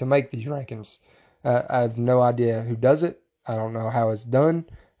committee to make these rankings. I have no idea who does it. I don't know how it's done.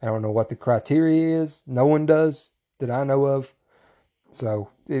 I don't know what the criteria is. No one does that I know of. So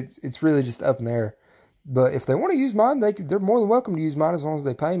it's really just up in the air. But if they want to use mine, they're more than welcome to use mine as long as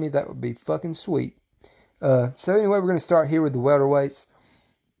they pay me. That would be fucking sweet. So anyway, we're going to start here with the welterweights.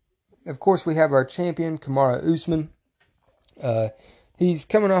 Of course, we have our champion, Kamaru Usman. He's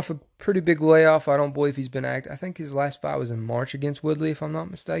coming off a pretty big layoff. I don't believe he's been active. I think his last fight was in March against Woodley, if I'm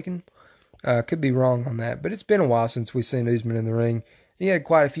not mistaken. Could be wrong on that, but it's been a while since we've seen Usman in the ring. He had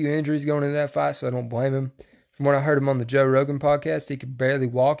quite a few injuries going into that fight, so I don't blame him. From what I heard him on the Joe Rogan podcast, he could barely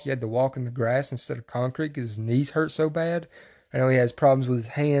walk. He had to walk in the grass instead of concrete because his knees hurt so bad. I know he has problems with his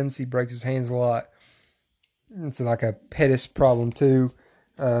hands. He breaks his hands a lot. It's like a Pettis problem too.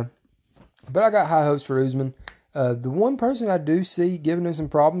 But I got high hopes for Usman. The one person I do see giving him some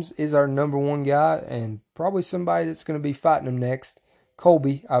problems is our number one guy, and probably somebody that's going to be fighting him next,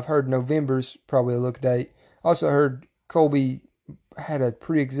 Colby. I've heard November's probably a look date. Also heard Colby had a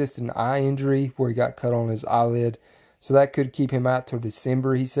pre-existing eye injury where he got cut on his eyelid. So that could keep him out till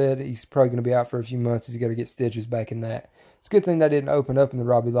December, he said. He's probably going to be out for a few months. He's got to get stitches back in that. It's a good thing that didn't open up in the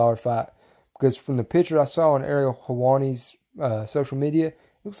Robbie Lawler fight, because from the picture I saw on Ariel Helwani's social media, it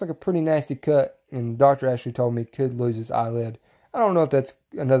looks like a pretty nasty cut, and the doctor actually told me he could lose his eyelid. I don't know if that's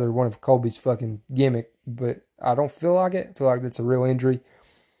another one of Colby's fucking gimmick, but I don't feel like it. I feel like that's a real injury.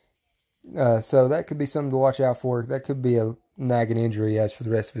 So that could be something to watch out for. That could be a nagging injury as for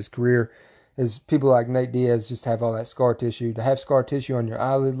the rest of his career, as people like Nate Diaz just have all that scar tissue. To have scar tissue on your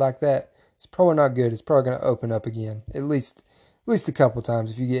eyelid like that, it's probably not good. It's probably going to open up again, at least a couple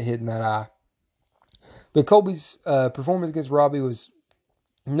times if you get hit in that eye. But Colby's performance against Robbie was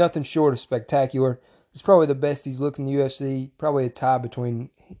nothing short of spectacular. It's probably the best he's looked in the UFC. Probably a tie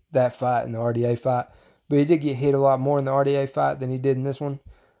between that fight and the RDA fight. But he did get hit a lot more in the RDA fight than he did in this one.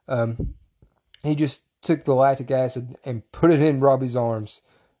 He just took the lactic acid and put it in Robbie's arms.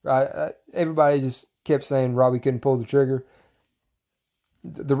 Everybody just kept saying Robbie couldn't pull the trigger.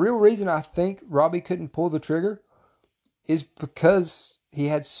 The real reason I think Robbie couldn't pull the trigger is because he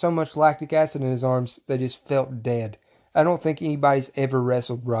had so much lactic acid in his arms, they just felt dead. I don't think anybody's ever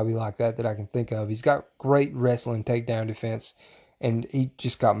wrestled Robbie like that I can think of. He's got great wrestling takedown defense, and he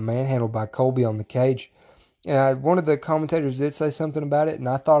just got manhandled by Colby on the cage. And one of the commentators did say something about it, and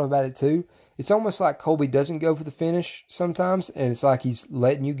I thought about it too. It's almost like Colby doesn't go for the finish sometimes, and it's like he's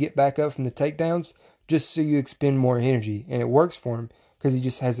letting you get back up from the takedowns just so you expend more energy. And it works for him because he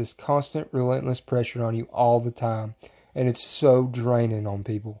just has this constant, relentless pressure on you all the time. And it's so draining on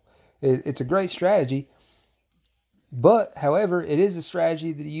people. It's a great strategy. But, however, it is a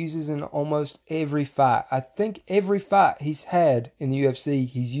strategy that he uses in almost every fight. I think every fight he's had in the UFC,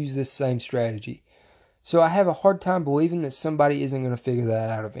 he's used this same strategy. So I have a hard time believing that somebody isn't going to figure that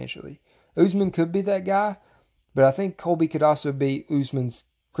out eventually. Usman could be that guy, but I think Colby could also be Usman's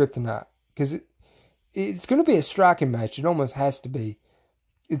kryptonite. Because it's going to be a striking match. It almost has to be.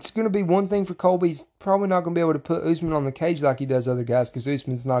 It's going to be one thing for Colby. He's probably not going to be able to put Usman on the cage like he does other guys because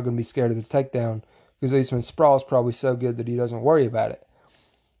Usman's not going to be scared of the takedown because Usman's sprawl is probably so good that he doesn't worry about it.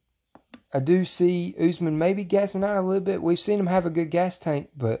 I do see Usman maybe gassing out a little bit. We've seen him have a good gas tank,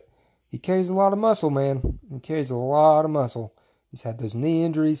 but he carries a lot of muscle, man. He carries a lot of muscle. He's had those knee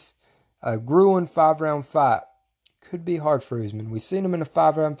injuries. A grueling 5-round fight could be hard for Usman. We've seen him in a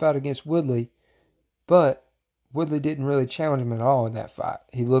 5-round fight against Woodley, but Woodley didn't really challenge him at all in that fight.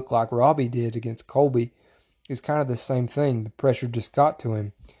 He looked like Robbie did against Colby. It's kind of the same thing. The pressure just got to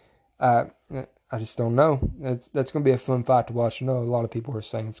him. I just don't know. That's going to be a fun fight to watch. I know a lot of people are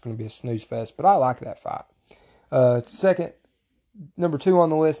saying it's going to be a snooze fest, but I like that fight. Second, number 2 on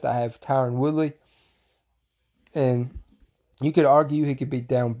the list, I have Tyron Woodley. And you could argue he could be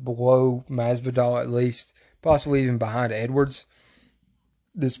down below Masvidal at least, possibly even behind Edwards.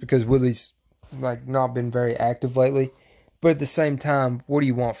 Just because Woodley's not been very active lately. But at the same time, what do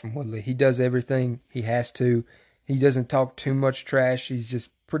you want from Woodley? He does everything he has to. He doesn't talk too much trash. He's just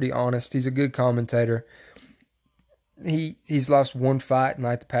pretty honest. He's a good commentator. He's lost one fight in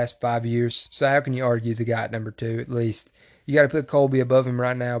the past 5 years. So how can you argue the guy at number 2 at least? You got to put Colby above him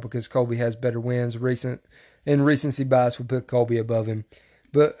right now because Colby has better wins. Recency bias will put Colby above him.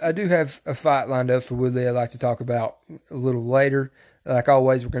 But I do have a fight lined up for Woodley I'd like to talk about a little later. Like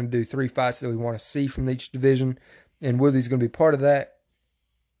always, we're going to do 3 fights that we want to see from each division, and Woodley's going to be part of that.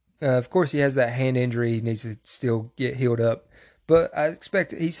 Of course, he has that hand injury. He needs to still get healed up. But I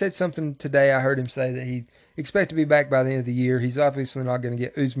expect, he said something today, I heard him say that he expect to be back by the end of the year. He's obviously not going to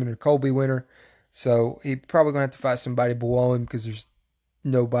get Usman or Colby winner, so he's probably going to have to fight somebody below him because there's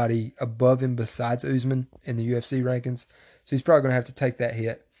nobody above him besides Usman in the UFC rankings. So he's probably going to have to take that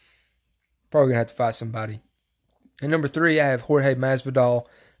hit. Probably going to have to fight somebody. And number 3, I have Jorge Masvidal.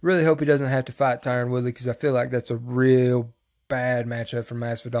 Really hope he doesn't have to fight Tyron Woodley because I feel like that's a real bad matchup for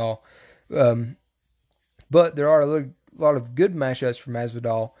Masvidal. But there are a lot of good matchups for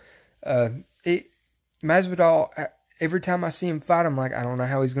Masvidal. Masvidal, every time I see him fight, I'm like, I don't know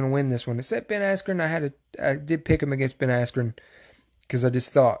how he's going to win this one. Except Ben Askren, I did pick him against Ben Askren because I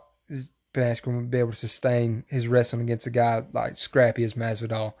just thought Ben Askren would be able to sustain his wrestling against a guy like scrappy as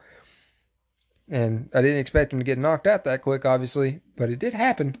Masvidal. And I didn't expect him to get knocked out that quick, obviously, but it did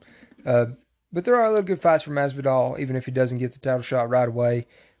happen. But there are a little good fights for Masvidal, even if he doesn't get the title shot right away.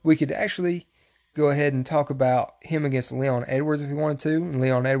 We could actually go ahead and talk about him against Leon Edwards if we wanted to. And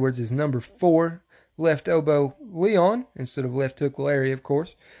Leon Edwards is number 4, left elbow Leon, instead of left hook Larry, of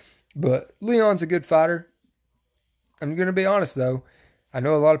course. But Leon's a good fighter. I'm going to be honest, though. I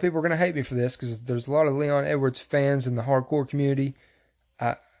know a lot of people are going to hate me for this because there's a lot of Leon Edwards fans in the hardcore community.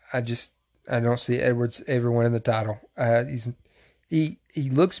 I don't see Edwards ever winning the title. He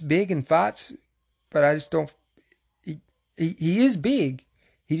looks big in fights, but I just don't. He is big.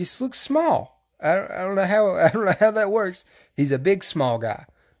 He just looks small. I don't know how that works. He's a big small guy.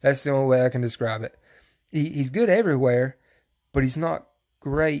 That's the only way I can describe it. He's good everywhere, but he's not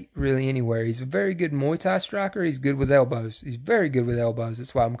great really anywhere. He's a very good Muay Thai striker. He's good with elbows. He's very good with elbows.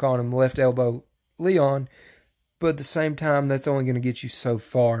 That's why I'm calling him left elbow Leon. But at the same time, that's only going to get you so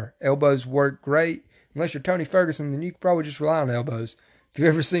far. Elbows work great. Unless you're Tony Ferguson, then you can probably just rely on elbows. If you've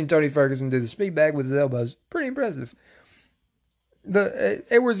ever seen Tony Ferguson do the speed bag with his elbows, pretty impressive. But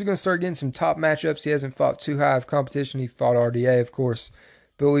Edwards is going to start getting some top matchups. He hasn't fought too high of competition. He fought RDA, of course.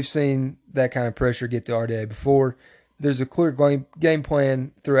 But we've seen that kind of pressure get to RDA before. There's a clear game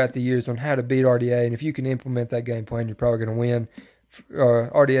plan throughout the years on how to beat RDA. And if you can implement that game plan, you're probably going to win.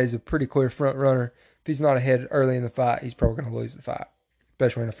 RDA is a pretty clear front runner. If he's not ahead early in the fight, he's probably going to lose the fight,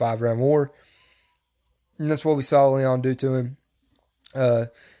 especially in a 5-round war. And that's what we saw Leon do to him.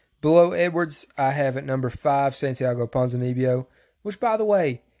 Below Edwards, I have at number 5, Santiago Ponzinibbio. Which, by the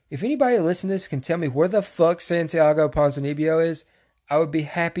way, if anybody listening to this can tell me where the fuck Santiago Ponzinibbio is, I would be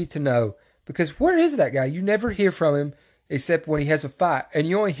happy to know. Because where is that guy? You never hear from him except when he has a fight. And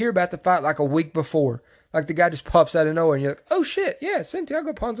you only hear about the fight like a week before. Like the guy just pops out of nowhere and you're like, oh shit, yeah,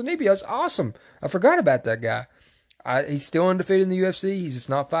 Santiago Ponzinibbio's awesome. I forgot about that guy. He's still undefeated in the UFC. He's just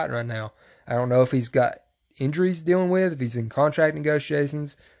not fighting right now. I don't know if he's got injuries dealing with, if he's in contract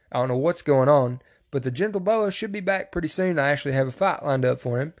negotiations. I don't know what's going on. But the Gentle Boa should be back pretty soon. I actually have a fight lined up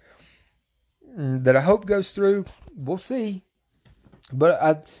for him that I hope goes through. We'll see.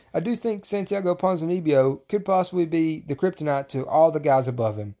 But I do think Santiago Ponzinibbio could possibly be the kryptonite to all the guys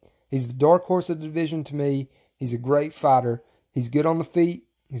above him. He's the dark horse of the division to me. He's a great fighter. He's good on the feet.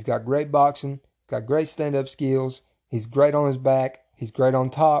 He's got great boxing. got great stand-up skills. He's great on his back. He's great on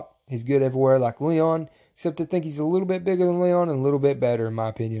top. He's good everywhere like Leon, except I think he's a little bit bigger than Leon and a little bit better in my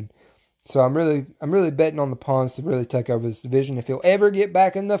opinion. So I'm really betting on the Pawns to really take over this division if he'll ever get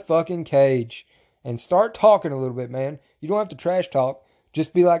back in the fucking cage and start talking a little bit, man. You don't have to trash talk.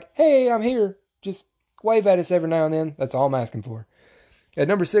 Just be like, hey, I'm here. Just wave at us every now and then. That's all I'm asking for. At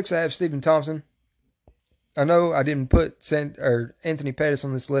number 6, I have Stephen Thompson. I know I didn't put Anthony Pettis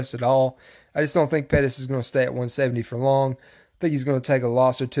on this list at all. I just don't think Pettis is going to stay at 170 for long. I think he's going to take a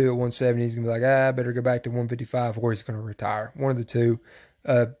loss or two at 170. He's going to be like, I better go back to 155, or he's going to retire. One of the two.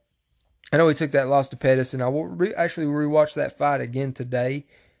 I know he took that loss to Pettis, and I actually rewatched that fight again today,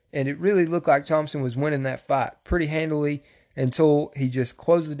 and it really looked like Thompson was winning that fight pretty handily until he just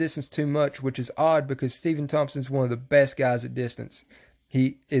closed the distance too much, which is odd because Stephen Thompson's one of the best guys at distance.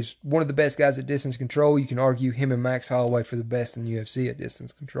 He is one of the best guys at distance control. You can argue him and Max Holloway for the best in the UFC at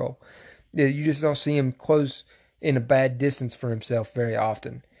distance control. You just don't see him close in a bad distance for himself very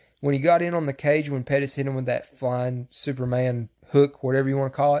often. When he got in on the cage, when Pettis hit him with that flying Superman hook, whatever you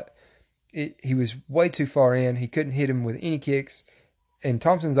want to call it, he was way too far in. He couldn't hit him with any kicks. And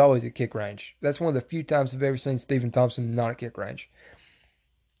Thompson's always at kick range. That's one of the few times I've ever seen Stephen Thompson not at kick range.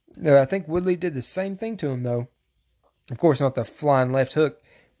 I think Woodley did the same thing to him, though. Of course, not the flying left hook,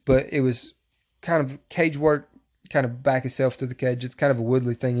 but it was kind of cage work, kind of back himself to the cage. It's kind of a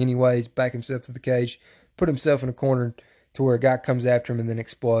Woodley thing anyways, back himself to the cage, put himself in a corner to where a guy comes after him and then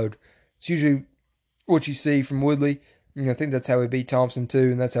explode. It's usually what you see from Woodley. I think that's how he beat Thompson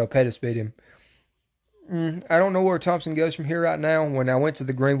too, and that's how Pettis beat him. I don't know where Thompson goes from here right now. When I went to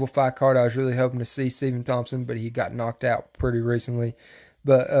the Greenville fight card, I was really hoping to see Stephen Thompson, but he got knocked out pretty recently.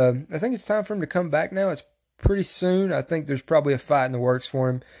 But I think it's time for him to come back now. It's pretty soon. I think there's probably a fight in the works for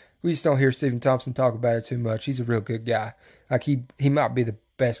him. We just don't hear Stephen Thompson talk about it too much. He's a real good guy. Like he might be the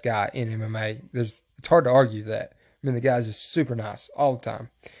best guy in MMA. It's hard to argue that. I mean, the guy's just super nice all the time.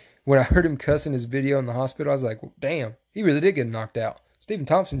 When I heard him cussing his video in the hospital, I was like, well, damn, he really did get knocked out. Stephen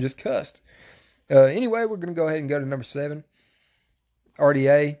Thompson just cussed. Anyway, we're going to go ahead and go to number 7.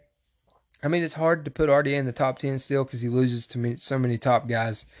 RDA. I mean, it's hard to put RDA in the top 10 still because he loses to so many top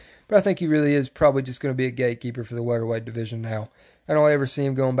guys. But I think he really is probably just going to be a gatekeeper for the welterweight division now. I don't ever see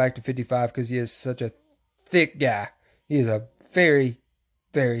him going back to 55 because he is such a thick guy. He is a very,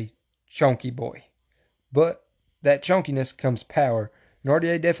 very chunky boy. But that chunkiness comes power. And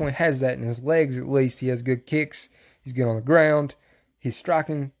RDA definitely has that in his legs at least. He has good kicks. He's good on the ground. His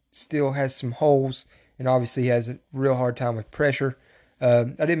striking still has some holes. And obviously he has a real hard time with pressure. We're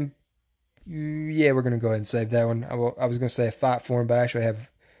going to go ahead and save that one. I was going to say a fight for him, but I actually have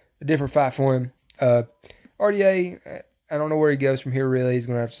a different fight for him. RDA, I don't know where he goes from here really. He's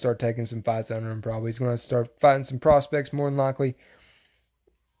going to have to start taking some fights under him probably. He's going to start fighting some prospects more than likely.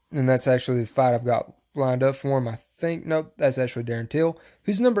 And that's actually the fight I've got lined up for him, I think. Nope, that's actually Darren Till.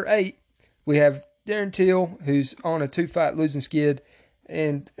 Who's number 8? We have Darren Till, who's on a 2-fight losing skid.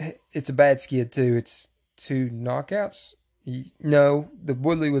 And it's a bad skid too. It's 2 knockouts. No, the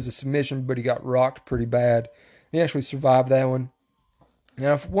Woodley was a submission, but he got rocked pretty bad. He actually survived that one. And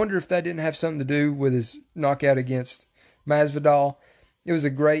I wonder if that didn't have something to do with his knockout against Masvidal. It was a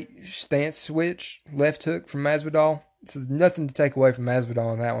great stance switch, left hook from Masvidal. So nothing to take away from Masvidal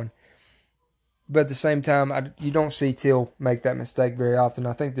on that one. But at the same time, you don't see Till make that mistake very often.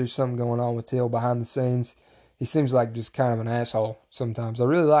 I think there's something going on with Till behind the scenes. He seems like just kind of an asshole sometimes. I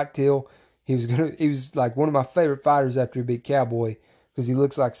really like Till. He was like one of my favorite fighters after he beat Cowboy because he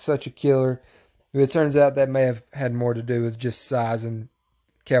looks like such a killer. But it turns out that may have had more to do with just size and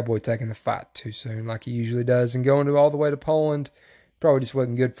Cowboy taking the fight too soon like he usually does and going all the way to Poland probably just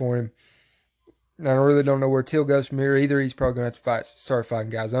wasn't good for him. And I really don't know where Till goes from here either. He's probably going to have to start fighting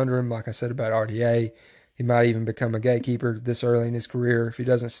guys under him, like I said about RDA. He might even become a gatekeeper this early in his career if he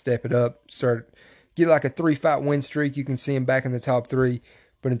doesn't step it up. Get like a 3-fight win streak. You can see him back in the top 3.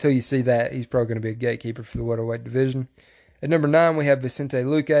 But until you see that, he's probably going to be a gatekeeper for the welterweight division. At number 9, we have Vicente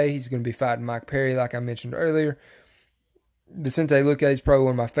Luque. He's going to be fighting Mike Perry, like I mentioned earlier. Vicente Luque is probably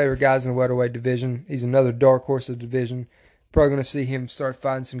one of my favorite guys in the welterweight division. He's another dark horse of the division. Probably going to see him start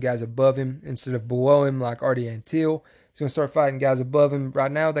fighting some guys above him instead of below him like RDA and Till. He's going to start fighting guys above him.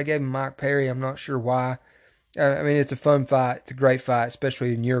 Right now, they gave him Mike Perry. I'm not sure why. I mean, it's a fun fight. It's a great fight,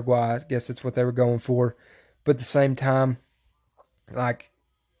 especially in Uruguay. I guess that's what they were going for. But at the same time, like,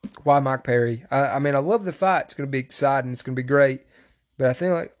 why Mike Perry? I mean, I love the fight. It's going to be exciting. It's going to be great. But I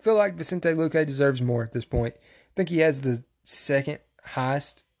feel like Vicente Luque deserves more at this point. I think he has the second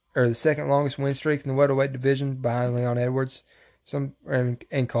longest win streak in the welterweight division behind Leon Edwards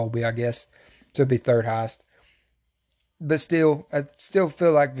and Colby, I guess. So it'd be third highest. but still, I still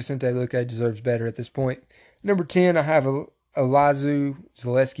feel like Vicente Luque deserves better at this point. Number 10, I have Elizeu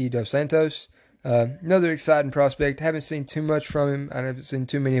Zaleski dos Santos. Another exciting prospect. Haven't seen too much from him. I haven't seen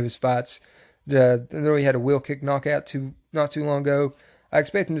too many of his fights. Though he had a wheel kick knockout not too long ago. I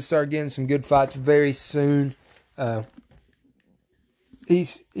expect him to start getting some good fights very soon.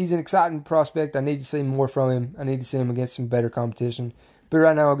 He's an exciting prospect. I need to see more from him. I need to see him against some better competition. But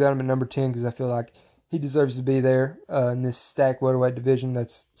right now I got him at number 10 because I feel like he deserves to be there in this stacked welterweight division.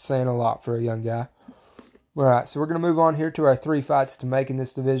 That's saying a lot for a young guy. All right, so we're going to move on here to our 3 fights to make in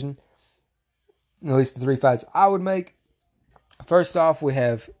this division. At least the 3 fights I would make. First off, we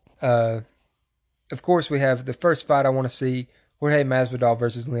have, of course, we have the first fight I want to see, Jorge Masvidal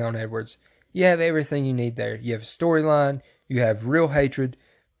versus Leon Edwards. You have everything you need there. You have a storyline. You have real hatred.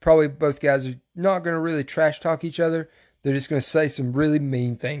 Probably both guys are not going to really trash talk each other. They're just going to say some really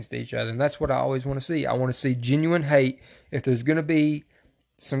mean things to each other. And that's what I always want to see. I want to see genuine hate. If there's going to be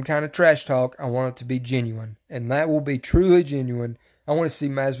some kind of trash talk, I want it to be genuine. And that will be truly genuine. I want to see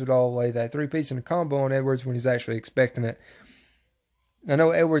Masvidal lay that 3-piece in a combo on Edwards when he's actually expecting it. I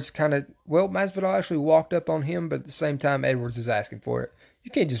know Edwards Masvidal actually walked up on him, but at the same time, Edwards is asking for it. You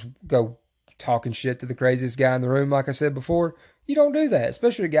can't just go talking shit to the craziest guy in the room, like I said before. You don't do that,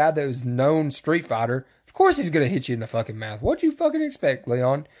 especially a guy that was known street fighter. Of course he's going to hit you in the fucking mouth. What you fucking expect,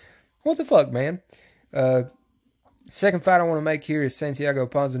 Leon? What the fuck, man? Second fight I want to make here is Santiago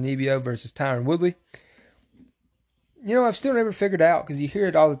Ponzinibbio versus Tyron Woodley. You know, I've still never figured out, because you hear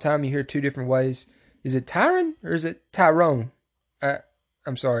it all the time. You hear it 2 different ways. Is it Tyron or is it Tyrone?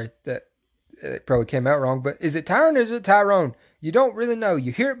 I'm sorry, that it probably came out wrong, but is it Tyron or is it Tyrone? You don't really know.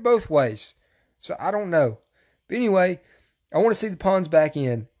 You hear it both ways. So I don't know. But anyway, I want to see the Pons back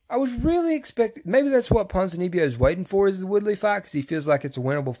in. I was really expecting, maybe that's what Ponzinibbio is waiting for, is the Woodley fight, because he feels like it's a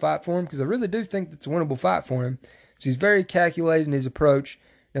winnable fight for him, because I really do think it's a winnable fight for him. So he's very calculated in his approach.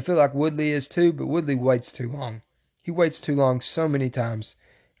 And I feel like Woodley is too, but Woodley waits too long. He waits too long so many times.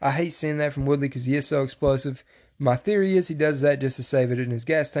 I hate seeing that from Woodley because he is so explosive. My theory is he does that just to save it in his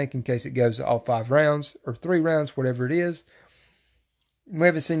gas tank in case it goes all 5 rounds or 3 rounds, whatever it is. We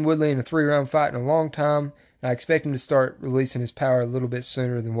haven't seen Woodley in a 3-round fight in a long time. And I expect him to start releasing his power a little bit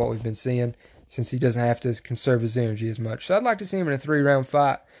sooner than what we've been seeing, since he doesn't have to conserve his energy as much. So I'd like to see him in a 3-round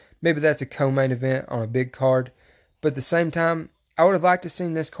fight. Maybe that's a co-main event on a big card. But at the same time, I would have liked to have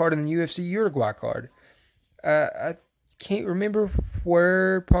seen this card in the UFC Uruguay card. I can't remember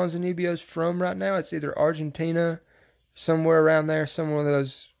where Ponzinibbio's from right now. It's either Argentina, somewhere around there,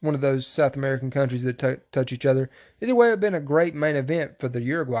 one of those South American countries that touch each other. Either way, it would have been a great main event for the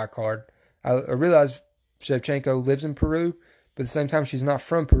Uruguay card. I realize Shevchenko lives in Peru, but at the same time, she's not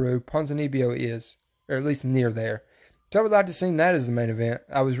from Peru. Ponzinibbio is, or at least near there. So I would like to have seen that as the main event.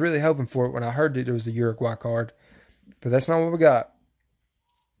 I was really hoping for it when I heard that there was a Uruguay card, but that's not what we got.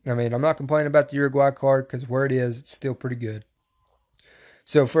 I mean, I'm not complaining about the Uruguay card because where it is, it's still pretty good.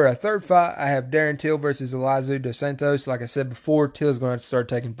 So for our third fight, I have Darren Till versus Elizeu dos Santos. Like I said before, Till's going to have to start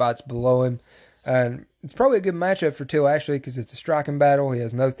taking fights below him. And it's probably a good matchup for Till, actually, because it's a striking battle. He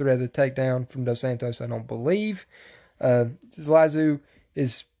has no threat of the takedown from dos Santos, I don't believe. Elizeu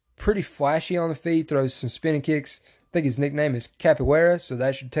is pretty flashy on the feet, throws some spinning kicks. I think his nickname is Capoeira, so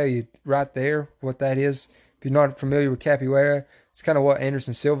that should tell you right there what that is. If you're not familiar with Capoeira, it's kind of what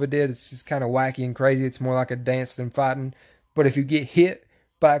Anderson Silva did. It's just kind of wacky and crazy. It's more like a dance than fighting. But if you get hit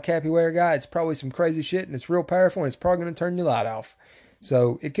by a Capoeira guy, it's probably some crazy shit, and it's real powerful, and it's probably going to turn your light off.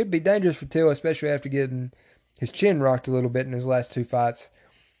 So it could be dangerous for Till, especially after getting his chin rocked a little bit in his last 2 fights.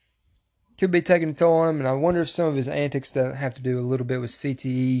 Could be taking a toll on him, and I wonder if some of his antics doesn't have to do a little bit with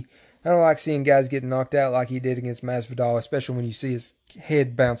CTE. I don't like seeing guys get knocked out like he did against Masvidal, especially when you see his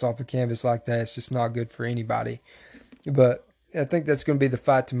head bounce off the canvas like that. It's just not good for anybody. But I think that's going to be the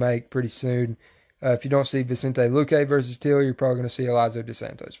fight to make pretty soon. If you don't see Vicente Luque versus Till, you're probably going to see Elizeu dos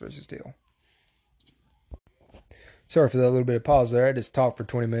Santos versus Till. Sorry for that little bit of pause there. I just talked for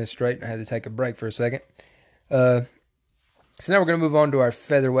 20 minutes straight and I had to take a break for a second. So now we're going to move on to our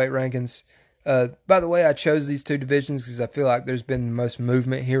featherweight rankings. By the way, I chose these 2 divisions because I feel like there's been the most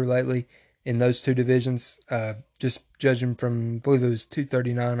movement here lately in those 2 divisions. Just judging from, I believe it was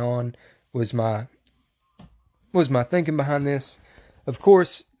 239 on, was my thinking behind this. Of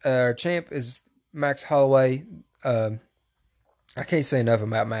course, our champ is Max Holloway. I can't say enough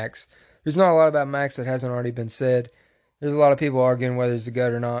about Max. There's not a lot about Max that hasn't already been said. There's a lot of people arguing whether he's the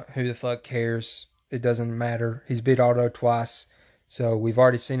GOAT or not. Who the fuck cares? It doesn't matter. He's beat Aldo twice, so we've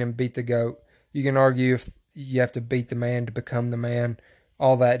already seen him beat the GOAT. You can argue if you have to beat the man to become the man,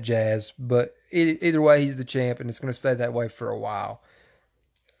 all that jazz. But either way, he's the champ, and it's going to stay that way for a while.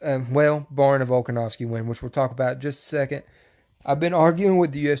 barring a Volkanovski win, which we'll talk about in just a second. I've been arguing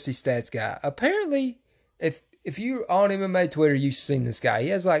with the UFC stats guy. Apparently, if you're on MMA Twitter, you've seen this guy. He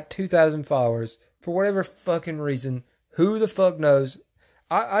has like 2,000 followers. For whatever fucking reason, who the fuck knows?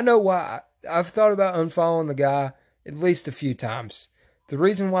 I know why. I've thought about unfollowing the guy at least a few times. The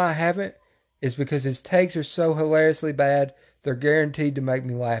reason why I haven't is because his takes are so hilariously bad, they're guaranteed to make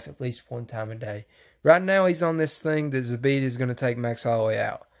me laugh at least one time a day. Right now, he's on this thing that Zabit is going to take Max Holloway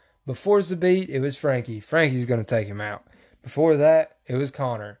out. Before Zabit, it was Frankie. Frankie's going to take him out. Before that, it was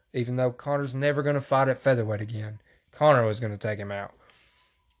Conor. Even though Conor's never going to fight at featherweight again, Conor was going to take him out.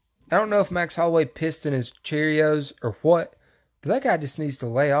 I don't know if Max Holloway pissed in his Cheerios or what, but that guy just needs to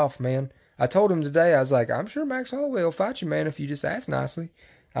lay off, man. I told him today, I was like, I'm sure Max Holloway will fight you, man, if you just ask nicely.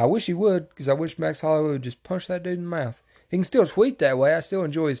 I wish he would, because I wish Max Holloway would just punch that dude in the mouth. He can still tweet that way. I still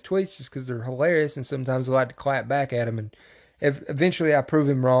enjoy his tweets just because they're hilarious, and sometimes I like to clap back at him. And eventually I prove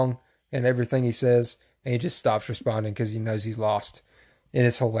him wrong in everything he says, and he just stops responding because he knows he's lost. And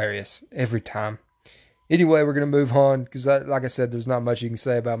it's hilarious every time. Anyway, we're going to move on because, like I said, there's not much you can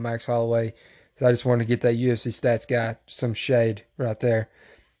say about Max Holloway. So I just wanted to get that UFC stats guy some shade right there.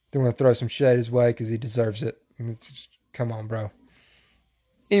 Don't want to throw some shade his way because he deserves it. Just, come on, bro.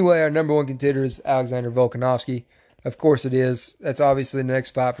 Anyway, our number one contender is Alexander Volkanovski. Of course it is. That's obviously the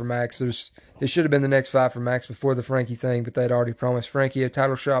next fight for Max. It should have been the next fight for Max before the Frankie thing, but they'd already promised Frankie a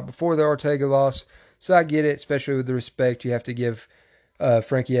title shot before the Ortega loss. So I get it, especially with the respect you have to give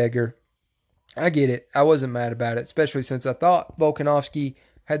Frankie Edgar. I get it. I wasn't mad about it, especially since I thought Volkanovski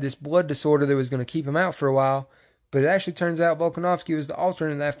had this blood disorder that was going to keep him out for a while. But it actually turns out Volkanovski was the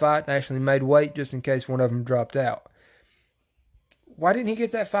alternate in that fight and actually made weight just in case one of them dropped out. Why didn't he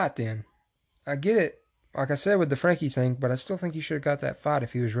get that fight then? I get it, like I said, with the Frankie thing, but I still think he should have got that fight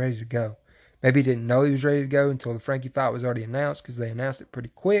if he was ready to go. Maybe he didn't know he was ready to go until the Frankie fight was already announced because they announced it pretty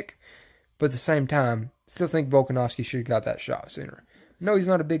quick. But at the same time, still think Volkanovski should have got that shot sooner. No, he's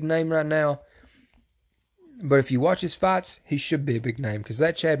not a big name right now. But if you watch his fights, he should be a big name because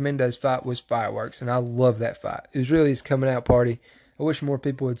that Chad Mendes fight was fireworks, and I love that fight. It was really his coming out party. I wish more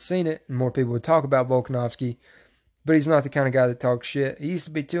people had seen it and more people would talk about Volkanovski, but he's not the kind of guy that talks shit. He used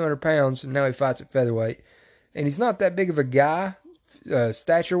to be 200 pounds, and now he fights at featherweight. And he's not that big of a guy,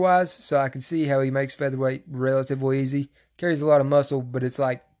 stature-wise, so I can see how he makes featherweight relatively easy. Carries a lot of muscle, but it's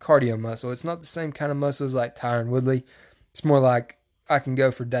like cardio muscle. It's not the same kind of muscle as like Tyron Woodley. It's more like I can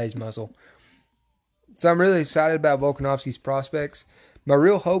go for days muscle. So I'm really excited about Volkanovski's prospects. My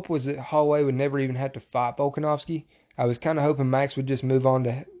real hope was that Holloway would never even have to fight Volkanovski. I was kind of hoping Max would just move on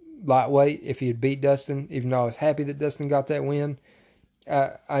to lightweight if he had beat Dustin, even though I was happy that Dustin got that win.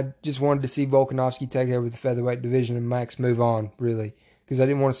 I just wanted to see Volkanovski take over the featherweight division and Max move on, really, because I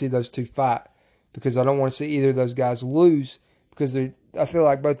didn't want to see those two fight, because I don't want to see either of those guys lose, because I feel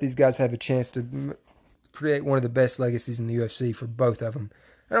like both these guys have a chance to create one of the best legacies in the UFC for both of them.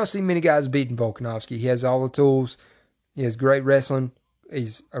 I don't see many guys beating Volkanovski. He has all the tools. He has great wrestling.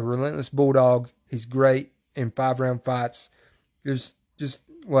 He's a relentless bulldog. He's great in 5-round fights.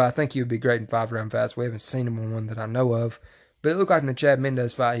 I think he would be great in 5-round fights. We haven't seen him in one that I know of. But it looked like in the Chad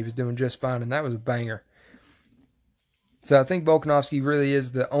Mendes fight, he was doing just fine, and that was a banger. So I think Volkanovski really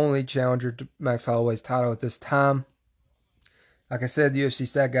is the only challenger to Max Holloway's title at this time. Like I said, the UFC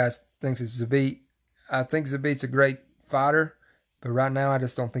stat guy thinks it's Zabit. I think Zabit's a great fighter, but right now I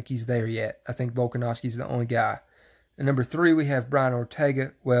just don't think he's there yet. I think Volkanovski's the only guy. At number 3, we have Brian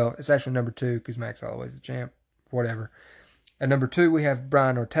Ortega. Well, it's actually number 2 because Max Holloway's the champ. Whatever. At number 2, we have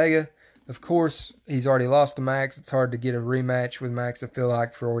Brian Ortega. Of course, he's already lost to Max. It's hard to get a rematch with Max, I feel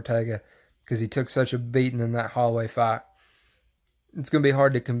like, for Ortega because he took such a beating in that Holloway fight. It's going to be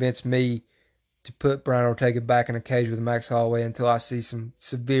hard to convince me to put Brian Ortega back in a cage with Max Holloway until I see some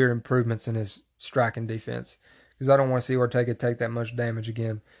severe improvements in his striking defense, because I don't want to see Ortega take that much damage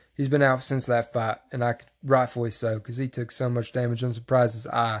again. He's been out since that fight, and rightfully so, because he took so much damage. I'm surprised his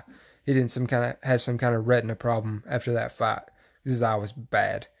eye. He didn't have some kind of retina problem after that fight, because his eye was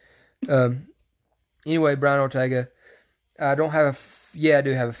bad. Anyway, Brian Ortega, I do have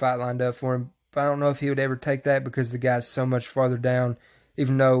a fight lined up for him, but I don't know if he would ever take that because the guy's so much farther down,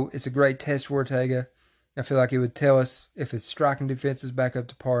 even though it's a great test for Ortega. I feel like it would tell us if his striking defense is back up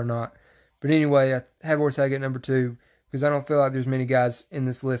to par or not. But anyway, I have Ortega at number 2 because I don't feel like there's many guys in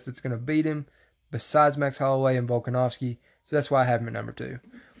this list that's going to beat him besides Max Holloway and Volkanovski. So that's why I have him at number 2.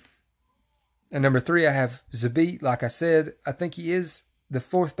 At number 3, I have Zabit. Like I said, I think he is the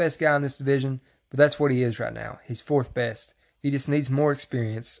 4th best guy in this division, but that's what he is right now. He's 4th best. He just needs more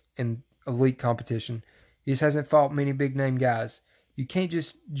experience in elite competition. He just hasn't fought many big-name guys. You can't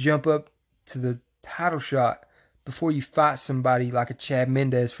just jump up to the title shot before you fight somebody like a Chad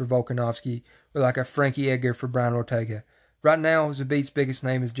Mendes for Volkanovski or like a Frankie Edgar for Brian Ortega. Right now, Zabit's biggest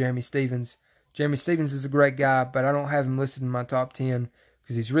name is Jeremy Stephens. Jeremy Stephens is a great guy, but I don't have him listed in my top 10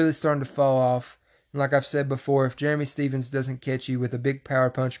 because he's really starting to fall off. And like I've said before, if Jeremy Stephens doesn't catch you with a big power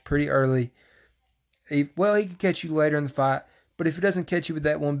punch pretty early, he can catch you later in the fight, but if he doesn't catch you with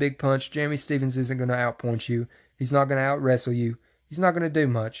that one big punch, Jeremy Stephens isn't going to outpunch you. He's not going to out-wrestle you. He's not going to do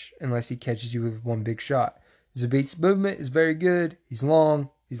much unless he catches you with one big shot. Zabit's movement is very good. He's long.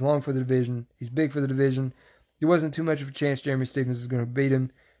 He's long for the division. He's big for the division. There wasn't too much of a chance Jeremy Stephens was going to beat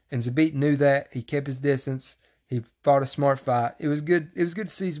him, and Zabit knew that. He kept his distance. He fought a smart fight. It was good. It was good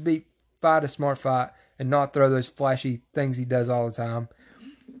to see Zabit fight a smart fight and not throw those flashy things he does all the time.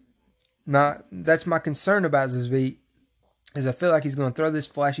 That's my concern about Zabit, is I feel like he's going to throw these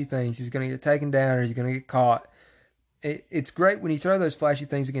flashy things. He's going to get taken down or he's going to get caught. It's great when you throw those flashy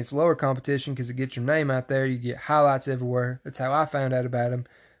things against lower competition because it gets your name out there. You get highlights everywhere. That's how I found out about him.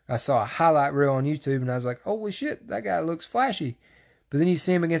 I saw a highlight reel on YouTube and I was like, holy shit, that guy looks flashy. But then you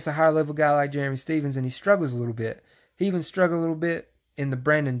see him against a higher level guy like Jeremy Stephens and he struggles a little bit. He even struggled a little bit in the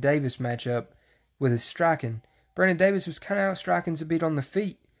Brandon Davis matchup with his striking. Brandon Davis was kind of out-striking Zabit on the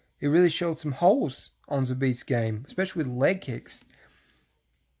feet. It really showed some holes on Zabit's game, especially with leg kicks.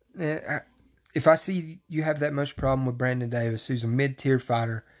 If I see you have that much problem with Brandon Davis, who's a mid-tier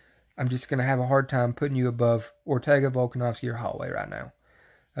fighter, I'm just going to have a hard time putting you above Ortega, Volkanovski, or Holloway right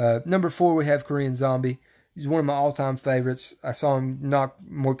now. Number 4, we have Korean Zombie. He's one of my all-time favorites. I saw him knock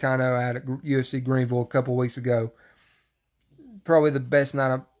Moicano out at UFC Greenville a couple weeks ago. Probably the best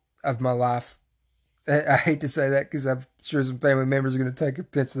night of my life. I hate to say that because I'm sure some family members are going to take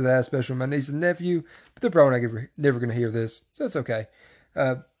offense to that, especially my niece and nephew, but they're probably never going to hear this, so it's okay.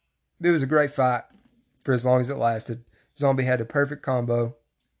 It was a great fight for as long as it lasted. Zombie had a perfect combo,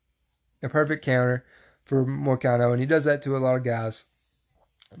 a perfect counter for Moicano, and he does that to a lot of guys.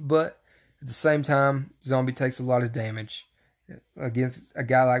 But at the same time, Zombie takes a lot of damage. Against a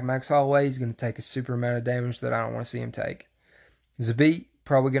guy like Max Holloway, he's going to take a super amount of damage that I don't want to see him take. Zabit,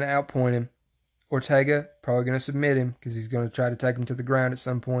 probably going to outpoint him. Ortega, probably going to submit him because he's going to try to take him to the ground at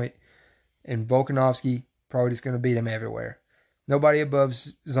some point. And Volkanovski, probably just going to beat him everywhere. Nobody above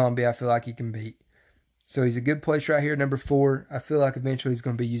Zombie I feel like he can beat. So he's a good place right here, number 4. I feel like eventually he's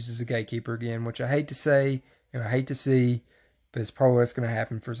going to be used as a gatekeeper again, which I hate to say and I hate to see, but it's probably what's going to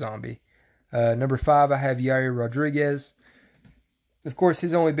happen for Zombie. Number 5, I have Yair Rodriguez. Of course,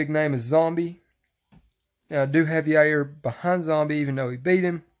 his only big name is Zombie. Now, I do have Yair behind Zombie, even though he beat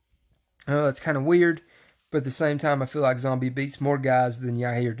him. It's kind of weird, but at the same time, I feel like Zombie beats more guys than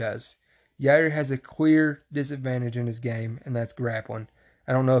Yair does. Yair has a clear disadvantage in his game, and that's grappling.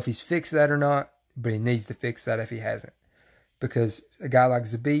 I don't know if he's fixed that or not, but he needs to fix that if he hasn't. Because a guy like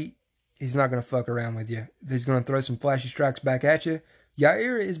Zabit, he's not going to fuck around with you. He's going to throw some flashy strikes back at you.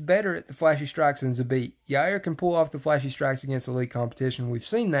 Yair is better at the flashy strikes than Zabit. Yair can pull off the flashy strikes against elite competition. We've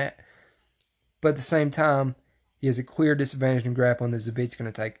seen that. But at the same time, he has a clear disadvantage in grappling that Zabit's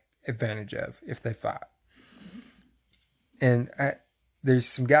going to take advantage of if they fight. And there's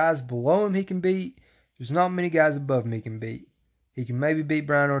some guys below him he can beat. There's not many guys above him he can beat. He can maybe beat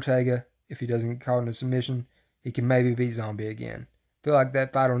Brian Ortega if he doesn't get caught in a submission. He can maybe beat Zombie again. I feel like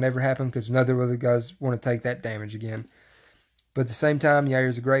that fight will never happen because neither of the guys want to take that damage again. But at the same time,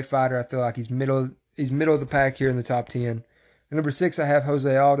 Yair's a great fighter. I feel like he's middle of the pack here in the top 10. And number 6, I have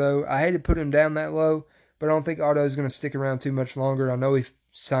Jose Aldo. I hate to put him down that low, but I don't think Aldo is going to stick around too much longer. I know he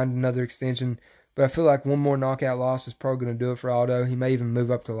signed another extension, but I feel like one more knockout loss is probably going to do it for Aldo. He may even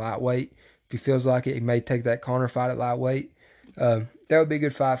move up to lightweight. If he feels like it, he may take that Conor fight at lightweight. That would be a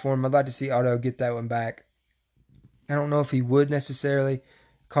good fight for him. I'd like to see Aldo get that one back. I don't know if he would necessarily.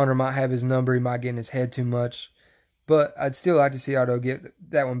 Conor might have his number. He might get in his head too much. But I'd still like to see Aldo get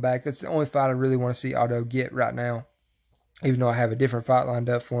that one back. That's the only fight I really want to see Aldo get right now. Even though I have a different fight lined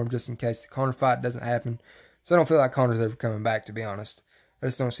up for him just in case the Conor fight doesn't happen. So I don't feel like Conor's ever coming back, to be honest. I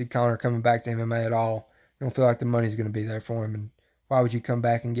just don't see Conor coming back to MMA at all. I don't feel like the money's going to be there for him. And why would you come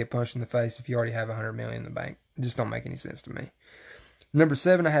back and get punched in the face if you already have $100 million in the bank? It just don't make any sense to me. Number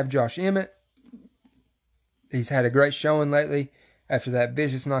 7, I have Josh Emmett. He's had a great showing lately. After that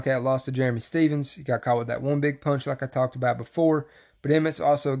vicious knockout loss to Jeremy Stephens, he got caught with that one big punch like I talked about before. But Emmett's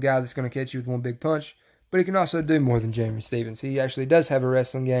also a guy that's going to catch you with one big punch. But he can also do more than Jeremy Stephens. He actually does have a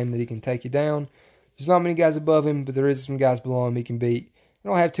wrestling game that he can take you down. There's not many guys above him, but there is some guys below him he can beat. I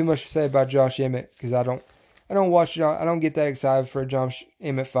don't have too much to say about Josh Emmett because I don't get that excited for a Josh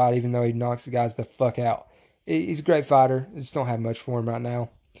Emmett fight, even though he knocks the guys the fuck out. He's a great fighter. I just don't have much for him right now.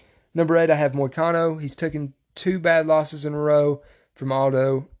 Number 8, I have Moicano. He's taken 2 bad losses in a row from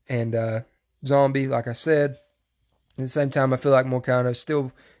Aldo and Zombie, like I said. At the same time, I feel like Moicano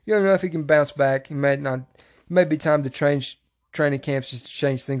still young enough he can bounce back. He may be time to training camps just to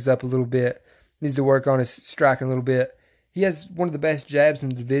change things up a little bit. Needs to work on his striking a little bit. He has one of the best jabs in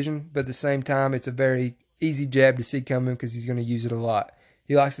the division, but at the same time, it's a very easy jab to see coming because he's going to use it a lot.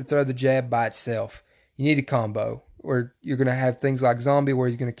 He likes to throw the jab by itself. You need a combo, or you're going to have things like Zombie where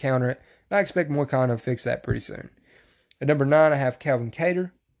he's going to counter it. And I expect Moicano to fix that pretty soon. At number 9, I have Calvin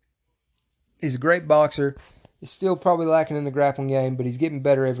Kattar. He's a great boxer. He's still probably lacking in the grappling game, but he's getting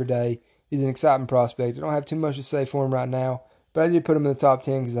better every day. He's an exciting prospect. I don't have too much to say for him right now, but I did put him in the top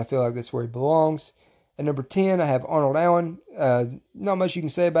 10 because I feel like that's where he belongs. At number 10, I have Arnold Allen. Not much you can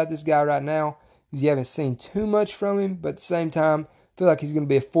say about this guy right now because you haven't seen too much from him, but at the same time, I feel like he's going to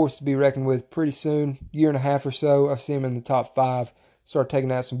be a force to be reckoned with pretty soon, year and a half or so. I've seen him in the top 5, start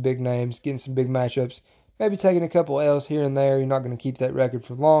taking out some big names, getting some big matchups, maybe taking a couple L's here and there. You're not going to keep that record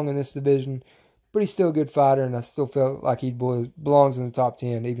for long in this division, but he's still a good fighter, and I still feel like he belongs in the top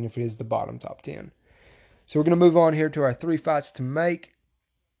 10, even if it is the bottom top 10. So we're going to move on here to our 3 fights to make.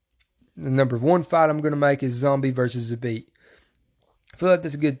 The number 1 fight I'm going to make is Zombie versus Zabit. I feel like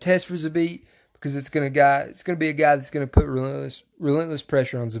that's a good test for Zabit because it's going to be a guy that's going to put relentless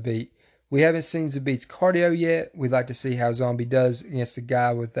pressure on Zabit. We haven't seen Zabit's cardio yet. We'd like to see how Zombie does against a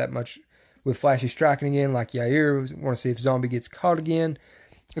guy with flashy striking again, like Yair. We want to see if Zombie gets caught again.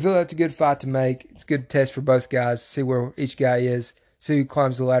 I feel like that's a good fight to make. It's a good test for both guys, see where each guy is, see who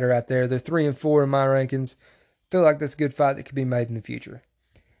climbs the ladder out there. They're 3 and 4 in my rankings. I feel like that's a good fight that could be made in the future.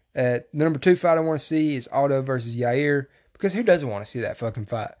 The number 2 fight I want to see is Aldo versus Yair, because who doesn't want to see that fucking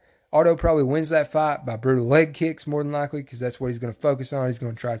fight? Aldo probably wins that fight by brutal leg kicks more than likely, because that's what he's going to focus on. He's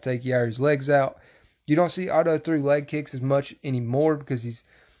going to try to take Yair's legs out. You don't see Aldo through leg kicks as much anymore because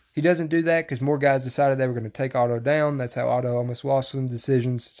he doesn't do that because more guys decided they were going to take Aldo down. That's how Aldo almost lost some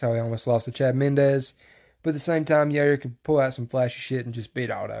decisions. That's how he almost lost to Chad Mendez. But at the same time, Yair could pull out some flashy shit and just beat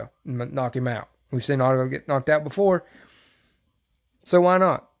Aldo and knock him out. We've seen Aldo get knocked out before, so why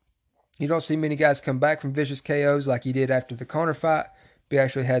not? You don't see many guys come back from vicious KOs like he did after the Conor fight. But he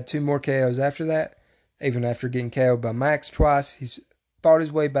actually had 2 more KOs after that. Even after getting KO'd by Max twice, he's fought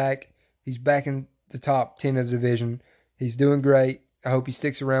his way back. He's back in the top 10 of the division. He's doing great. I hope he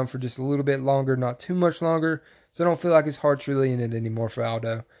sticks around for just a little bit longer, not too much longer, so I don't feel like his heart's really in it anymore for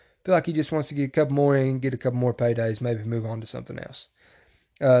Aldo. I feel like he just wants to get a couple more in, get a couple more paydays, maybe move on to something else.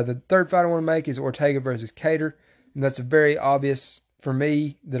 The 3rd fight I want to make is Ortega versus Kattar, and that's a very obvious for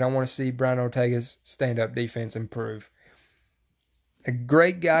me that I want to see Brian Ortega's stand-up defense improve. A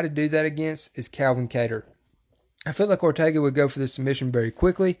great guy to do that against is Calvin Kattar. I feel like Ortega would go for the submission very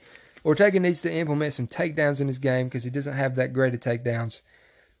quickly. Ortega needs to implement some takedowns in his game because he doesn't have that great of takedowns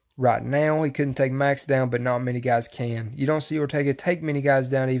right now. He couldn't take Max down, but not many guys can. You don't see Ortega take many guys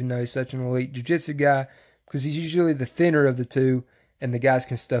down, even though he's such an elite jiu-jitsu guy, because he's usually the thinner of the two, and the guys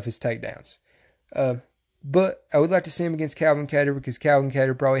can stuff his takedowns. But I would like to see him against Calvin Kattar because Calvin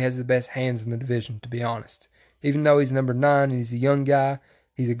Kattar probably has the best hands in the division, to be honest. Even though he's number 9 and he's a young guy,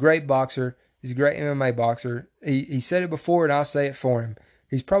 he's a great boxer. He's a great MMA boxer. He said it before, and I'll say it for him.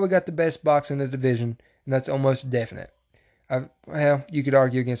 He's probably got the best boxing in the division, and that's almost definite. Well, you could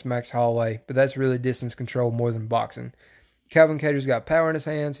argue against Max Holloway, but that's really distance control more than boxing. Calvin Kattar's got power in his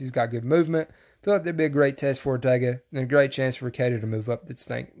hands. He's got good movement. I feel like that'd be a great test for Ortega and a great chance for Kattar to move up the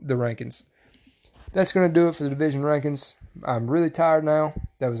rankings. That's going to do it for the division rankings. I'm really tired now.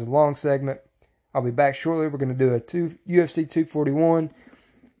 That was a long segment. I'll be back shortly. We're going to do a UFC 241.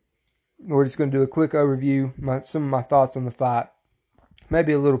 We're just going to do a quick overview, some of my thoughts on the fight.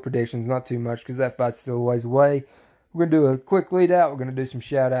 Maybe a little predictions, not too much, because that fight's still a ways away. We're going to do a quick lead out. We're going to do some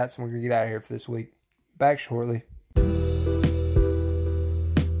shout outs, and we're going to get out of here for this week. Back shortly.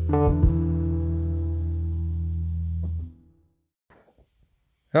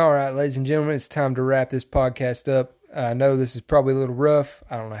 All right, ladies and gentlemen, it's time to wrap this podcast up. I know this is probably a little rough.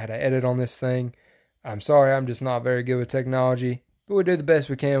 I don't know how to edit on this thing. I'm sorry, I'm just not very good with technology, but we do the best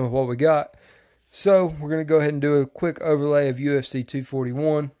we can with what we got. So we're going to go ahead and do a quick overlay of UFC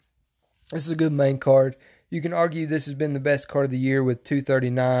 241. This is a good main card. You can argue this has been the best card of the year with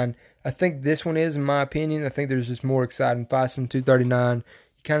 239. I think this one is, in my opinion. I think there's just more exciting fights than 239.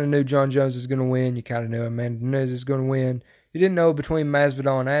 You kind of knew John Jones was going to win. You kind of knew Amanda Nunes was going to win. You didn't know between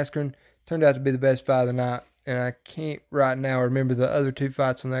Masvidal and Askren. Turned out to be the best fight of the night. And I can't right now remember the other 2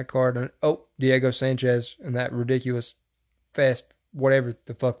 fights on that card. Diego Sanchez and that ridiculous fast whatever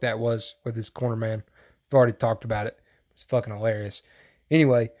the fuck that was with his corner man. I've already talked about it. It's fucking hilarious.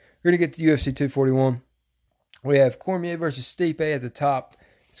 Anyway, we're going to get to UFC 241. We have Cormier versus Stipe at the top.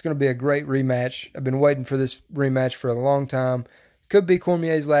 It's going to be a great rematch. I've been waiting for this rematch for a long time. Could be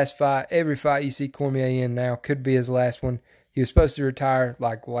Cormier's last fight. Every fight you see Cormier in now could be his last one. He was supposed to retire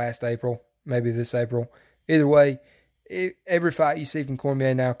like last April, maybe this April. Either way, every fight you see from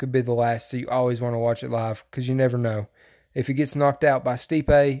Cormier now could be the last, so you always want to watch it live because you never know. If he gets knocked out by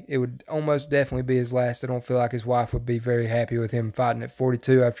Stipe, it would almost definitely be his last. I don't feel like his wife would be very happy with him fighting at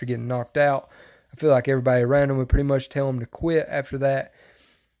 42 after getting knocked out. I feel like everybody around him would pretty much tell him to quit after that.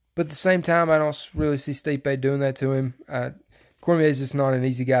 But at the same time, I don't really see Stipe doing that to him. Cormier is just not an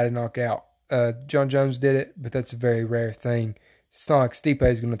easy guy to knock out. John Jones did it, but that's a very rare thing. It's not like Stipe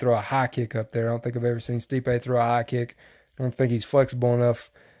is going to throw a high kick up there. I don't think I've ever seen Stipe throw a high kick. I don't think he's flexible enough,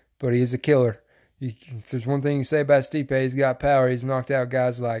 but he is a killer. If there's one thing you say about Stipe, he's got power. He's knocked out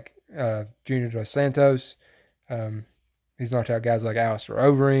guys like Junior Dos Santos. He's knocked out guys like Alistair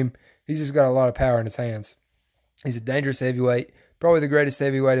Overeem. He's just got a lot of power in his hands. He's a dangerous heavyweight, probably the greatest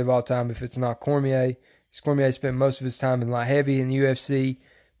heavyweight of all time if it's not Cormier. Cormier spent most of his time in light heavy in the UFC,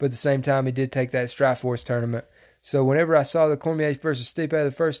 but at the same time he did take that Strikeforce tournament. So whenever I saw the Cormier versus Stipe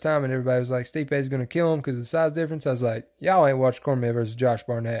the first time and everybody was like, Stipe's going to kill him because of the size difference, I was like, y'all ain't watched Cormier versus Josh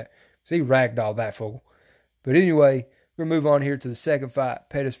Barnett. So he ragdolled that fool. But anyway, we're going to move on here to the second fight,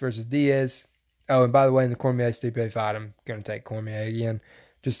 Pettis versus Diaz. Oh, and by the way, in the Cormier-Stipe fight, I'm going to take Cormier again.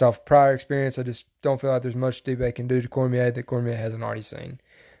 Just off prior experience, I just don't feel like there's much Stipe can do to Cormier that Cormier hasn't already seen.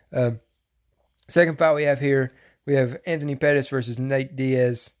 Second fight we have here, we have Anthony Pettis versus Nate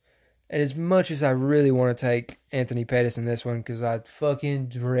Diaz. And as much as I really want to take Anthony Pettis in this one, because I fucking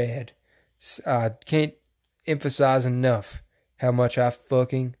dread, I can't emphasize enough how much I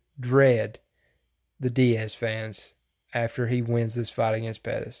fucking dread the Diaz fans after he wins this fight against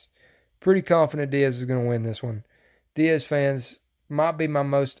Pettis. Pretty confident Diaz is going to win this one. Diaz fans might be my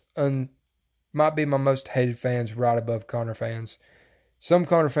most hated fans, right above Conor fans. Some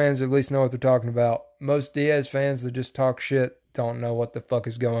Conor fans at least know what they're talking about. Most Diaz fans that just talk shit don't know what the fuck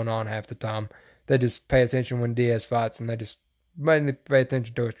is going on half the time. They just pay attention when Diaz fights, and they just mainly pay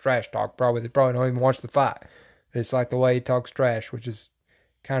attention to his trash talk. They probably don't even watch the fight. It's like the way he talks trash, which is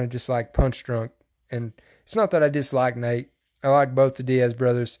kind of just like punch drunk. And it's not that I dislike Nate. I like both the Diaz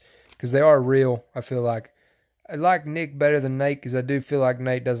brothers because they are real, I feel like. I like Nick better than Nate because I do feel like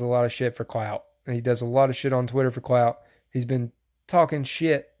Nate does a lot of shit for clout. And he does a lot of shit on Twitter for clout. He's been talking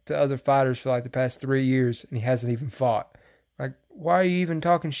shit to other fighters for like the past 3 years, and he hasn't even fought. Like, why are you even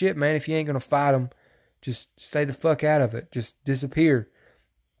talking shit, man? If you ain't going to fight him, just stay the fuck out of it. Just disappear.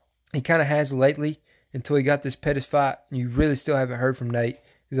 He kind of has lately until he got this Pettis fight, and you really still haven't heard from Nate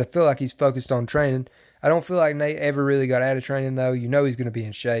because I feel like he's focused on training. I don't feel like Nate ever really got out of training, though. You know he's going to be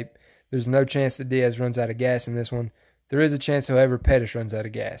in shape. There's no chance that Diaz runs out of gas in this one. There is a chance, however, Pettis runs out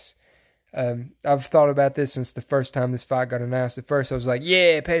of gas. I've thought about this since the first time this fight got announced. At first, I was like,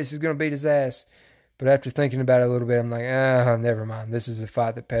 yeah, Pettis is going to beat his ass. But after thinking about it a little bit, I'm like, never mind. This is a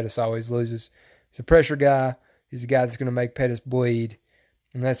fight that Pettis always loses. He's a pressure guy. He's a guy that's going to make Pettis bleed.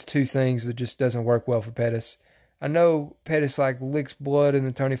 And that's two things that just doesn't work well for Pettis. I know Pettis like licks blood in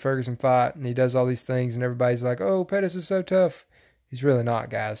the Tony Ferguson fight, and he does all these things, and everybody's like, oh, Pettis is so tough. He's really not,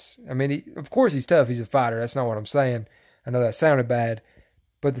 guys. I mean, of course he's tough. He's a fighter. That's not what I'm saying. I know that sounded bad.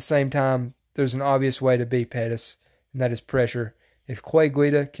 But at the same time, there's an obvious way to beat Pettis, and that is pressure. If Clay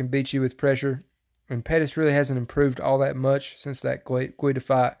Guida can beat you with pressure, and Pettis really hasn't improved all that much since that Guida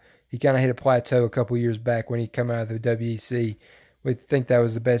fight. He kind of hit a plateau a couple years back when he came out of the WEC. We think that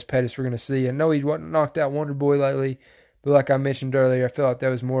was the best Pettis we're going to see. I know he wasn't knocked out Wonder Boy lately, but like I mentioned earlier, I feel like that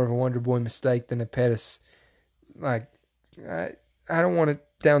was more of a Wonder Boy mistake than a Pettis. Like, I don't want to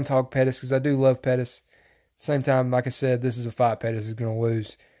down talk Pettis because I do love Pettis. Same time, like I said, this is a fight Pettis is going to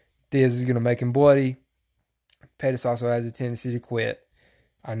lose. Diaz is going to make him bloody. Pettis also has a tendency to quit.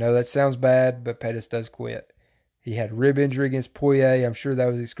 I know that sounds bad, but Pettis does quit. He had a rib injury against Poirier. I'm sure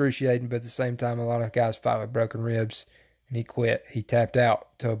that was excruciating, but at the same time, a lot of guys fight with broken ribs, and he quit. He tapped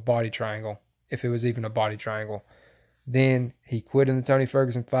out to a body triangle, if it was even a body triangle. Then he quit in the Tony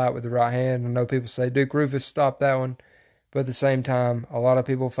Ferguson fight with the right hand. I know people say Duke Rufus stopped that one, but at the same time, a lot of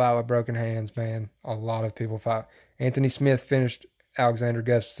people fight with broken hands, man. A lot of people fight. Anthony Smith finished Alexander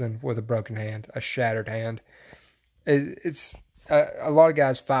Gustafsson with a broken hand, a shattered hand. It's a lot of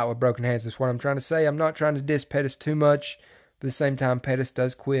guys fight with broken hands. That's what I'm trying to say. I'm not trying to diss Pettis too much, but at the same time, Pettis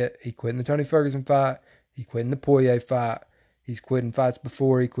does quit. He quit in the Tony Ferguson fight. He quit in the Poirier fight. He's quit in fights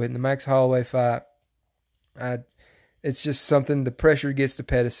before. He quit in the Max Holloway fight. It's just something, the pressure gets to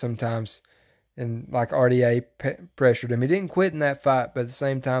Pettis sometimes. And like RDA pressured him. He didn't quit in that fight, but at the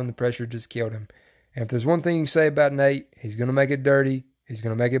same time, the pressure just killed him. And if there's one thing you can say about Nate, he's going to make it dirty. He's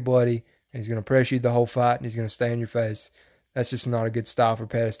going to make it bloody. And he's going to press you the whole fight, and he's going to stay in your face. That's just not a good style for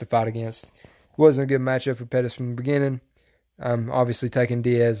Pettis to fight against. It wasn't a good matchup for Pettis from the beginning. I'm obviously taking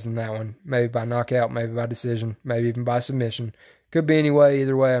Diaz in that one. Maybe by knockout, maybe by decision, maybe even by submission. Could be any way.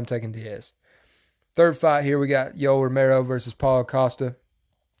 Either way, I'm taking Diaz. Third fight here, we got Yoel Romero versus Paulo Costa.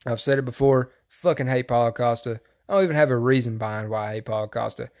 I've said it before, fucking hate Paulo Costa. I don't even have a reason behind why I hate Paulo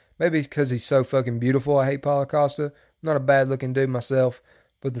Costa. Maybe it's because he's so fucking beautiful I hate Paulo Costa. I'm not a bad looking dude myself,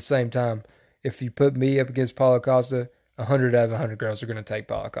 but at the same time, if you put me up against Paulo Costa, 100 out of 100 girls are going to take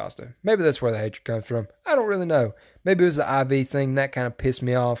Paulo Costa. Maybe that's where the hatred comes from. I don't really know. Maybe it was the IV thing that kind of pissed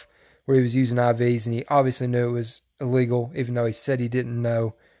me off, where he was using IVs and he obviously knew it was illegal, even though he said he didn't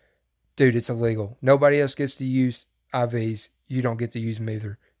know. Dude, it's illegal. Nobody else gets to use IVs. You don't get to use them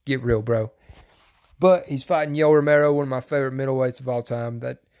either. Get real, bro. But he's fighting Yoel Romero, one of my favorite middleweights of all time.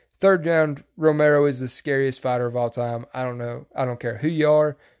 That third round, Romero is the scariest fighter of all time. I don't know. I don't care who you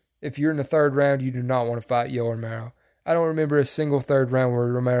are. If you're in the third round, you do not want to fight Yoel Romero. I don't remember a single third round where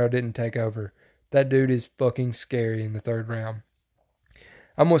Romero didn't take over. That dude is fucking scary in the third round.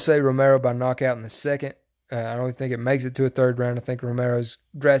 I'm going to say Romero by knockout in the second. I don't think it makes it to a third round. I think Romero's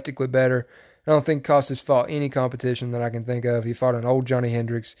drastically better. I don't think Costa's fought any competition that I can think of. He fought an old Johnny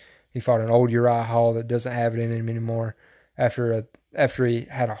Hendricks. He fought an old Uriah Hall that doesn't have it in him anymore after he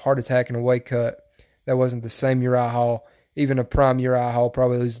had a heart attack in a weight cut. That wasn't the same Uriah Hall. Even a prime Uriah Hall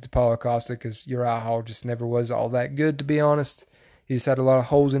probably loses to Paulo Costa because Uriah Hall just never was all that good, to be honest. He just had a lot of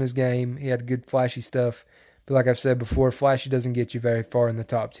holes in his game. He had good flashy stuff. But like I've said before, flashy doesn't get you very far in the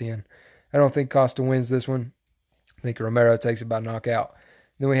top 10. I don't think Costa wins this one. I think Romero takes it by knockout.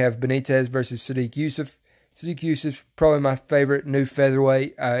 Then we have Benitez versus Sadiq Yusuff. Sadiq Yusuff, probably my favorite new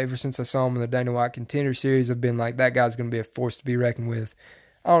featherweight. Ever since I saw him in the Dana White Contender Series, I've been like, that guy's going to be a force to be reckoned with.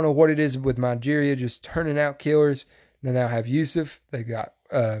 I don't know what it is with Nigeria just turning out killers. They now have Yusuff. They got,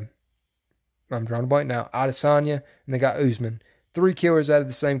 I'm drawing a blank now, Adesanya, and they got Usman. 3 killers out of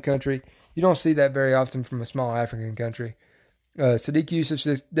the same country. You don't see that very often from a small African country. Sadiq Yusuff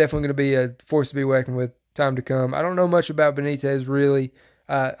is definitely going to be a force to be reckoned with time to come. I don't know much about Benitez, really.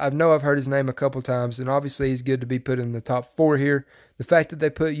 I know I've heard his name a couple times, and obviously he's good to be put in the top 4 here. The fact that they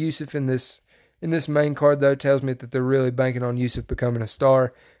put Yusuff in this main card, though, tells me that they're really banking on Yusuff becoming a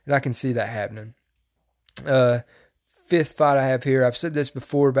star, and I can see that happening. Fifth fight I have here, I've said this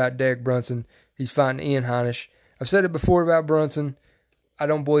before about Derek Brunson. He's fighting Ian Heinisch. I've said it before about Brunson. I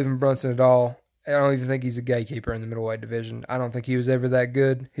don't believe in Brunson at all. I don't even think he's a gatekeeper in the middleweight division. I don't think he was ever that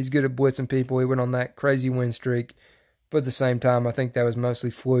good. He's good at blitzing people. He went on that crazy win streak. But at the same time, I think that was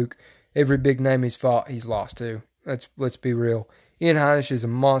mostly fluke. Every big name he's fought, he's lost to. Let's be real. Ian Heinisch is a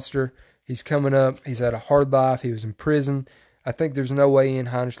monster. He's coming up. He's had a hard life. He was in prison. I think there's no way Ian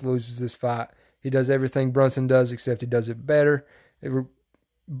Heinisch loses this fight. He does everything Brunson does, except he does it better.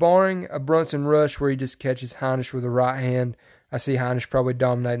 Barring a Brunson rush where he just catches Heinisch with a right hand, I see Heinisch probably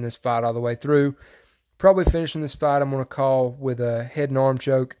dominating this fight all the way through. Probably finishing this fight, I'm going to call with a head and arm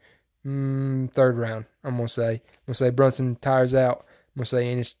choke. Third round, I'm going to say Brunson tires out. I'm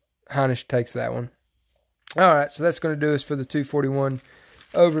going to say Heinisch takes that one. All right, so that's going to do us for the 241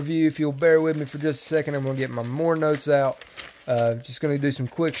 overview. If you'll bear with me for just a second, I'm going to get my more notes out. Just going to do some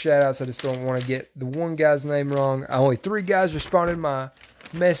quick shout-outs. I just don't want to get the one guy's name wrong. Only 3 guys responded to my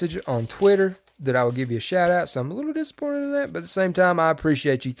message on Twitter that I will give you a shout-out, so I'm a little disappointed in that, but at the same time, I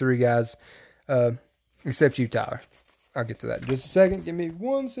appreciate you 3 guys, except you, Tyler. I'll get to that in just a second. Give me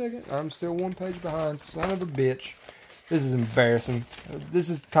 1 second. I'm still 1 page behind. Son of a bitch. This is embarrassing. This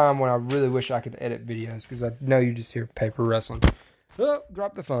is time when I really wish I could edit videos, because I know you just hear paper rustling. Oh,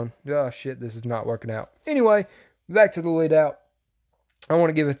 drop the phone. Oh, shit, this is not working out. Anyway, back to the lead out. I want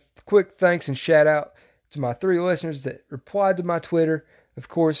to give a quick thanks and shout out to my 3 listeners that replied to my Twitter. Of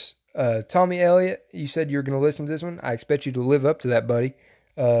course, Tommy Elliott, you said you were going to listen to this one. I expect you to live up to that, buddy.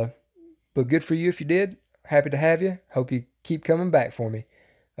 But good for you if you did. Happy to have you. Hope you keep coming back for me.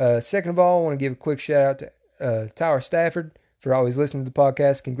 Second of all, I want to give a quick shout out to Tyler Stafford for always listening to the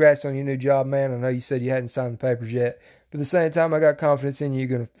podcast. Congrats on your new job, man. I know you said you hadn't signed the papers yet, but at the same time, I got confidence in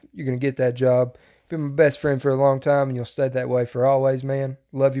you. You're gonna get that job. Been my best friend for a long time, and you'll stay that way for always, man.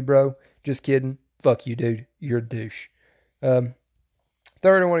 Love you, bro. Just kidding. Fuck you, dude. You're a douche. Third,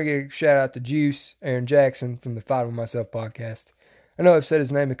 I want to give a shout out to Juice, Aaron Jackson from the Fight With Myself podcast. I know I've said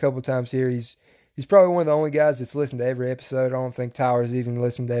his name a couple times here. He's probably one of the only guys that's listened to every episode. I don't think Tyler's even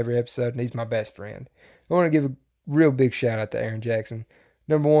listened to every episode, and he's my best friend. I want to give a real big shout out to Aaron Jackson.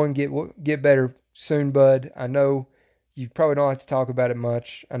 Number 1, get better soon, bud. I know you probably don't like to talk about it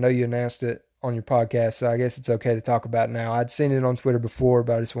much. I know you announced it on your podcast, so I guess it's okay to talk about it now. I'd seen it on Twitter before,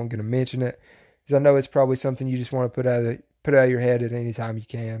 but I just wasn't going to mention it, because I know it's probably something you just want to put out of your head at any time you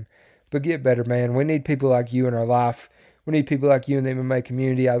can. But get better, man. We need people like you in our life. We need people like you in the MMA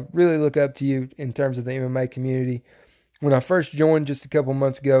community. I really look up to you in terms of the MMA community. When I first joined just a couple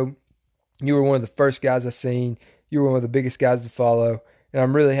months ago, you were one of the first guys I seen. You were one of the biggest guys to follow. And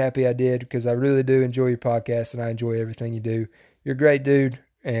I'm really happy I did because I really do enjoy your podcast and I enjoy everything you do. You're a great dude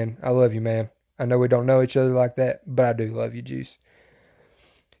and I love you, man. I know we don't know each other like that, but I do love you, Juice.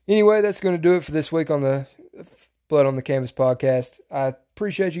 Anyway, that's going to do it for this week on the Blood on the Canvas podcast. I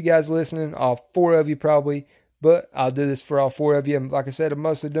appreciate you guys listening, all 4 of you probably, but I'll do this for all 4 of you. Like I said, I'm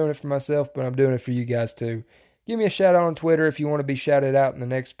mostly doing it for myself, but I'm doing it for you guys too. Give me a shout out on Twitter if you want to be shouted out in the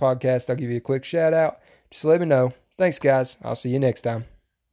next podcast. I'll give you a quick shout out. Just let me know. Thanks, guys. I'll see you next time.